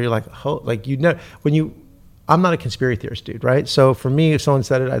about it, to where you're like, I'm not a conspiracy theorist, dude, right? So for me, if someone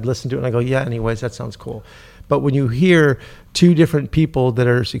said it, I'd listen to it and I go, yeah, anyways, that sounds cool. But when you hear two different people that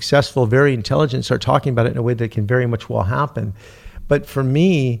are successful, very intelligent, start talking about it in a way that can very much well happen. But for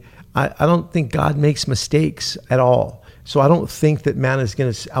me, I don't think God makes mistakes at all. So I don't think that man is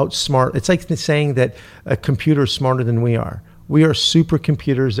going to outsmart. It's like saying that a computer is smarter than we are. We are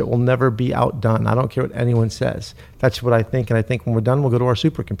supercomputers that will never be outdone. I don't care what anyone says. That's what I think. And I think when we're done, we'll go to our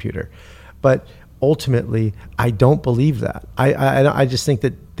supercomputer. But ultimately, I don't believe that. I just think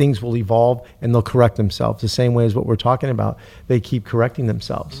that things will evolve and they'll correct themselves the same way as what we're talking about. They keep correcting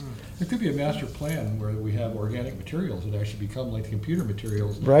themselves. There could be a master plan where we have organic materials that actually become like the computer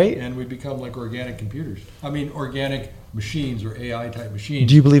materials. Right. And we become like organic computers. I mean, organic machines or AI type machines.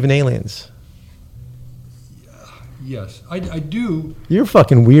 Do you believe in aliens? Yes, I do. You're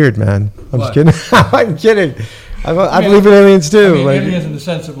fucking weird, man. I'm What? just kidding. I'm kidding. I believe in aliens too. I mean, Like- aliens in the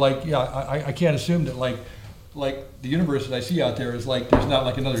sense of like, I can't assume that like the universe that I see out there is like, there's not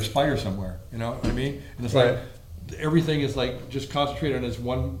like another spider somewhere, you know what I mean? And it's Right. like, everything is like just concentrated on this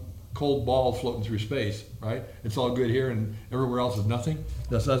one cold ball floating through space, right? It's all good here and everywhere else is nothing.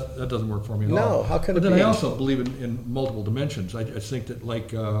 That doesn't work for me at all. No, how can But it then be? I also believe in multiple dimensions. I think that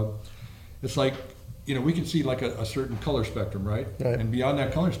like, it's like, we can see like a certain color spectrum, right? Right. And beyond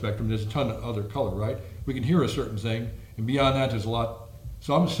that color spectrum, there's a ton of other color, right? We can hear a certain thing, and beyond that, there's a lot.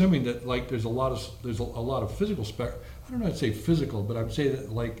 So I'm assuming that like there's a lot of physical I don't know. I'd say physical, but I'd say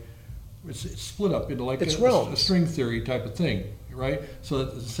that like it's split up into like It's a realms. string theory type of thing, right? So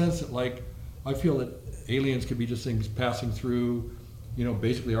that the sense that like I feel that aliens could be just things passing through,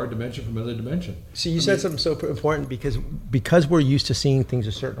 basically our dimension from another dimension. See, you said something so important because we're used to seeing things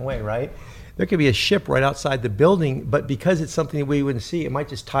a certain way, right? there could be a ship right outside the building, but because it's something that we wouldn't see, it might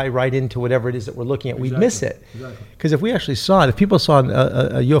just tie right into whatever it is that we're looking at. We'd miss it. Exactly. Because if we actually saw it, if people saw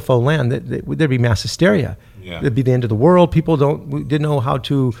a UFO land, there'd be mass hysteria. Yeah. It'd be the end of the world. People didn't know how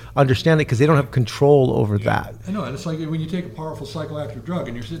to understand it because they don't have control over that. I know, and it's like when you take a powerful psychoactive drug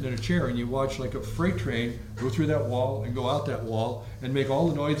and you're sitting in a chair and you watch like a freight train go through that wall and go out that wall and make all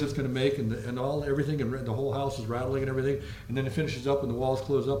the noise it's going to make and all everything, and the whole house is rattling and everything, and then it finishes up and the walls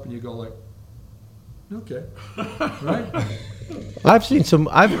close up and you go like, okay, right? I've seen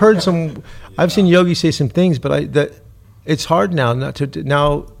Yogi say some things, but it's hard now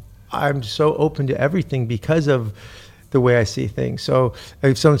now. I'm so open to everything because of the way I see things. So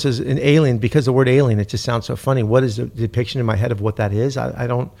if someone says an alien, because the word alien, it just sounds so funny. What is the depiction in my head of what that is? I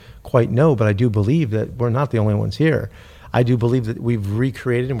don't quite know, but I do believe that we're not the only ones here. I do believe that we've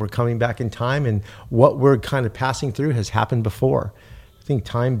recreated and we're coming back in time, and what we're kind of passing through has happened before. I think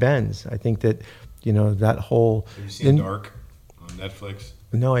time bends. I think that, that whole... Have you seen Dark on Netflix?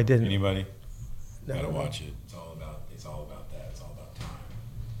 No, I didn't. Anybody? No. Gotta watch it. It's all about that. It's all about time.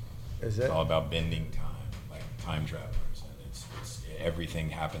 Is it? It's all about bending time, like time travelers, and it's everything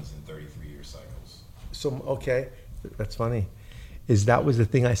happens in 33-year cycles. So, okay, that's funny. That was the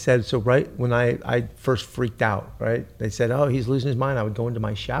thing I said. So right when I first freaked out, right? They said, oh, he's losing his mind. I would go into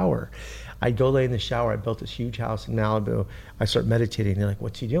my shower. I'd go lay in the shower. I built this huge house in Malibu. I start meditating. They're like,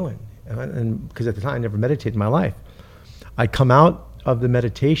 what's he doing? And because at the time I never meditated in my life. I'd come out of the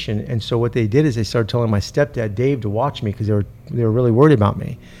meditation, and so what they did is they started telling my stepdad, Dave, to watch me because they were really worried about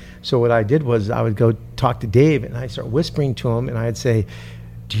me. So what I did was I would go talk to Dave, and I'd start whispering to him, and I'd say,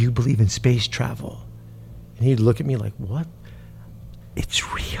 do you believe in space travel? And he'd look at me like, what?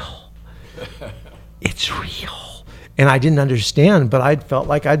 It's real. It's real. And I didn't understand, but I felt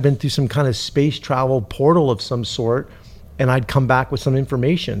like I'd been through some kind of space travel portal of some sort, and I'd come back with some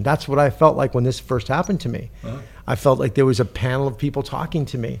information. That's what I felt like when this first happened to me. Uh-huh. I felt like there was a panel of people talking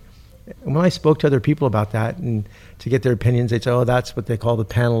to me. And when I spoke to other people about that and to get their opinions, they'd say, oh, that's what they call the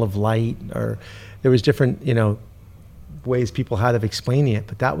panel of light, or there was different, ways people had of explaining it.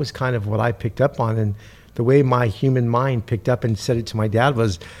 But that was kind of what I picked up on. And the way my human mind picked up and said it to my dad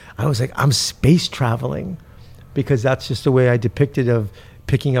was, I was like, I'm space traveling, because that's just the way I depicted of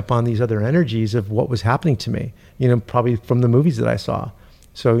picking up on these other energies of what was happening to me, probably from the movies that I saw.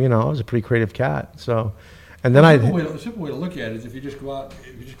 So, I was a pretty creative cat. So, and then a simple way to look at it is if you just go out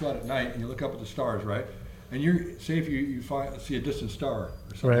at night and you look up at the stars, right? And say if you see a distant star or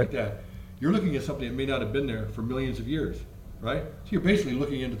something right. like that, you're looking at something that may not have been there for millions of years, right? So you're basically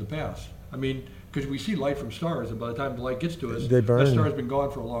looking into the past. I mean, because we see light from stars, and by the time the light gets to us, they burn. That star's been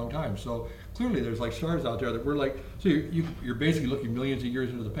gone for a long time. So clearly there's like stars out there that we're like, so you're basically looking millions of years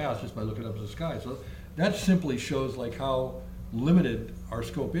into the past just by looking up at the sky. So that simply shows like how limited our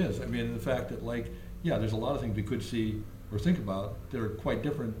scope is. I mean, the fact that there's a lot of things we could see or think about that are quite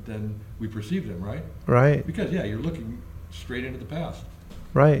different than we perceive them, right? Right. Because, you're looking straight into the past.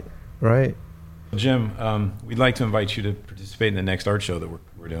 Right. Jim, we'd like to invite you to participate in the next art show that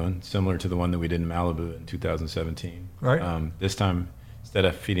we're doing, similar to the one that we did in Malibu in 2017. Right. This time, instead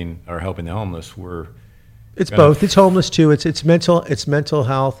of feeding or helping the homeless, it's both. It's homeless too. It's mental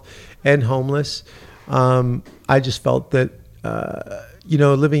health and homeless. I just felt that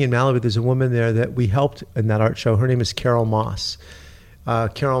living in Malibu, there's a woman there that we helped in that art show. Her name is Carol Moss.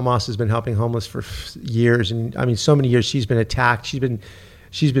 Carol Moss has been helping homeless for years, and I mean, so many years. She's been attacked.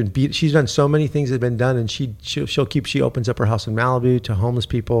 She's been beat. She's done so many things that have been done, and she opens up her house in Malibu to homeless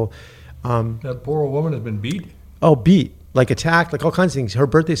people. That poor old woman has been beat. Oh, beat, like attacked, like all kinds of things. Her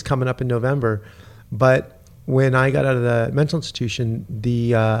birthday's coming up in November, but when I got out of the mental institution,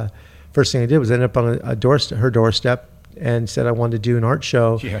 the first thing I did was end up on her doorstep and said I wanted to do an art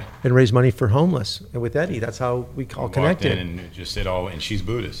show and raise money for homeless. And with Eddie, that's how we all connected. And just said and she's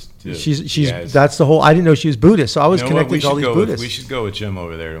Buddhist too. That's the whole. I didn't know she was Buddhist, so I was connected to all these Buddhists. We should go with Jim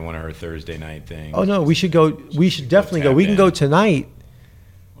over there to one of her Thursday night things. Oh no, we should go. We should definitely go. We can go tonight.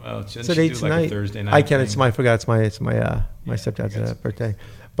 Well, it's at 8 tonight. Like a Thursday night. I can. I forgot. It's my stepdad's birthday,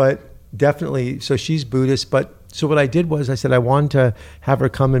 but definitely. So she's Buddhist, but. So what I did was I said I wanted to have her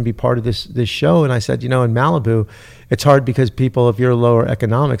come and be part of this show, and I said, in Malibu, it's hard because people, if you're lower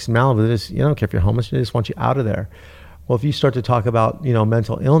economics in Malibu, you don't care if you're homeless, they just want you out of there. Well, if you start to talk about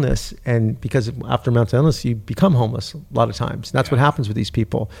mental illness, and because after mental illness you become homeless a lot of times, and that's what happens with these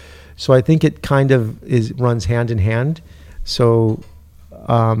people. So I think it kind of runs hand in hand. So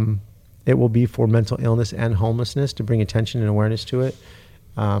it will be for mental illness and homelessness to bring attention and awareness to it.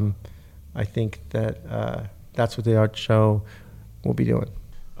 I think that. That's what the art show will be doing.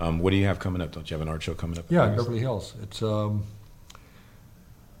 What do you have coming up? Don't you have an art show coming up? Yeah, in Beverly Hills. It's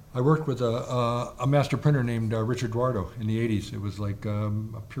I worked with a master printer named Richard Duardo in the 80s. It was like a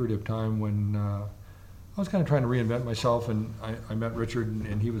period of time when I was kind of trying to reinvent myself, and I met Richard,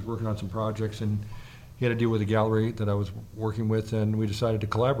 and he was working on some projects, and he had to deal with a gallery that I was working with, and we decided to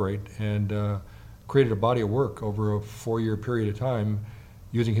collaborate and created a body of work over a 4-year period of time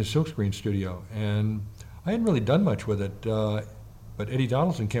using his silkscreen studio. And I hadn't really done much with it, but Eddie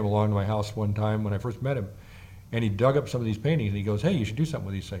Donaldson came along to my house one time when I first met him, and he dug up some of these paintings, and he goes, "Hey, you should do something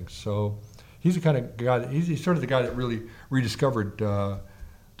with these things." So he's the kind of guy, he's sort of the guy that really rediscovered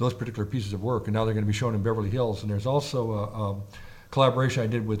those particular pieces of work, and now they're going to be shown in Beverly Hills. And there's also a collaboration I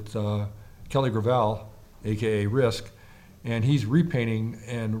did with Kelly Gravel, aka Risk, and he's repainting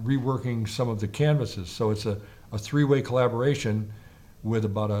and reworking some of the canvases. So it's a 3-way collaboration with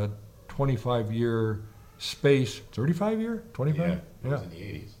about a 25-year space. 35-year? 25? Yeah, it was in the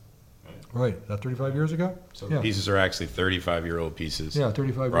 80s. Right, is that 35 years ago? So Yeah. the pieces are actually 35-year-old pieces. Yeah,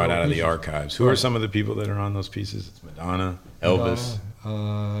 35-year-old brought out of the pieces. archives. Who are some of the people that are on those pieces? It's Madonna, Elvis.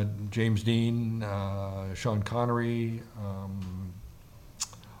 James Dean, Sean Connery. Are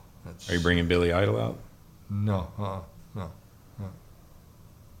you bringing Billy Idol out? No, no.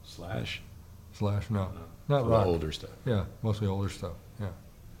 Slash? Slash, no. So Not the rock. older stuff. Yeah, mostly older stuff, yeah.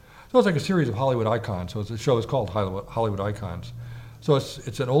 So it's like a series of Hollywood icons. So it's a show is called Hollywood Icons. So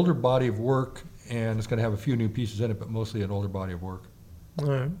it's an older body of work, and it's going to have a few new pieces in it, but mostly an older body of work. All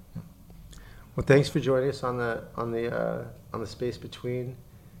right. Well, thanks for joining us on the space between.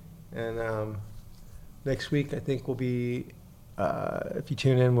 And next week, I think we'll be. If you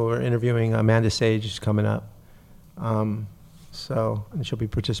tune in, we're interviewing Amanda Sage, who's coming up. And she'll be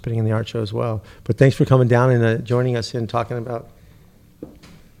participating in the art show as well. But thanks for coming down and joining us and talking about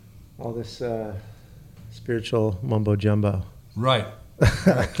all this spiritual mumbo jumbo. Right.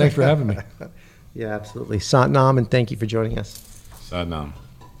 Thanks for having me. Yeah, absolutely. Sant Nam, and thank you for joining us. Sadnam.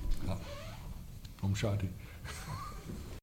 Om Shanti.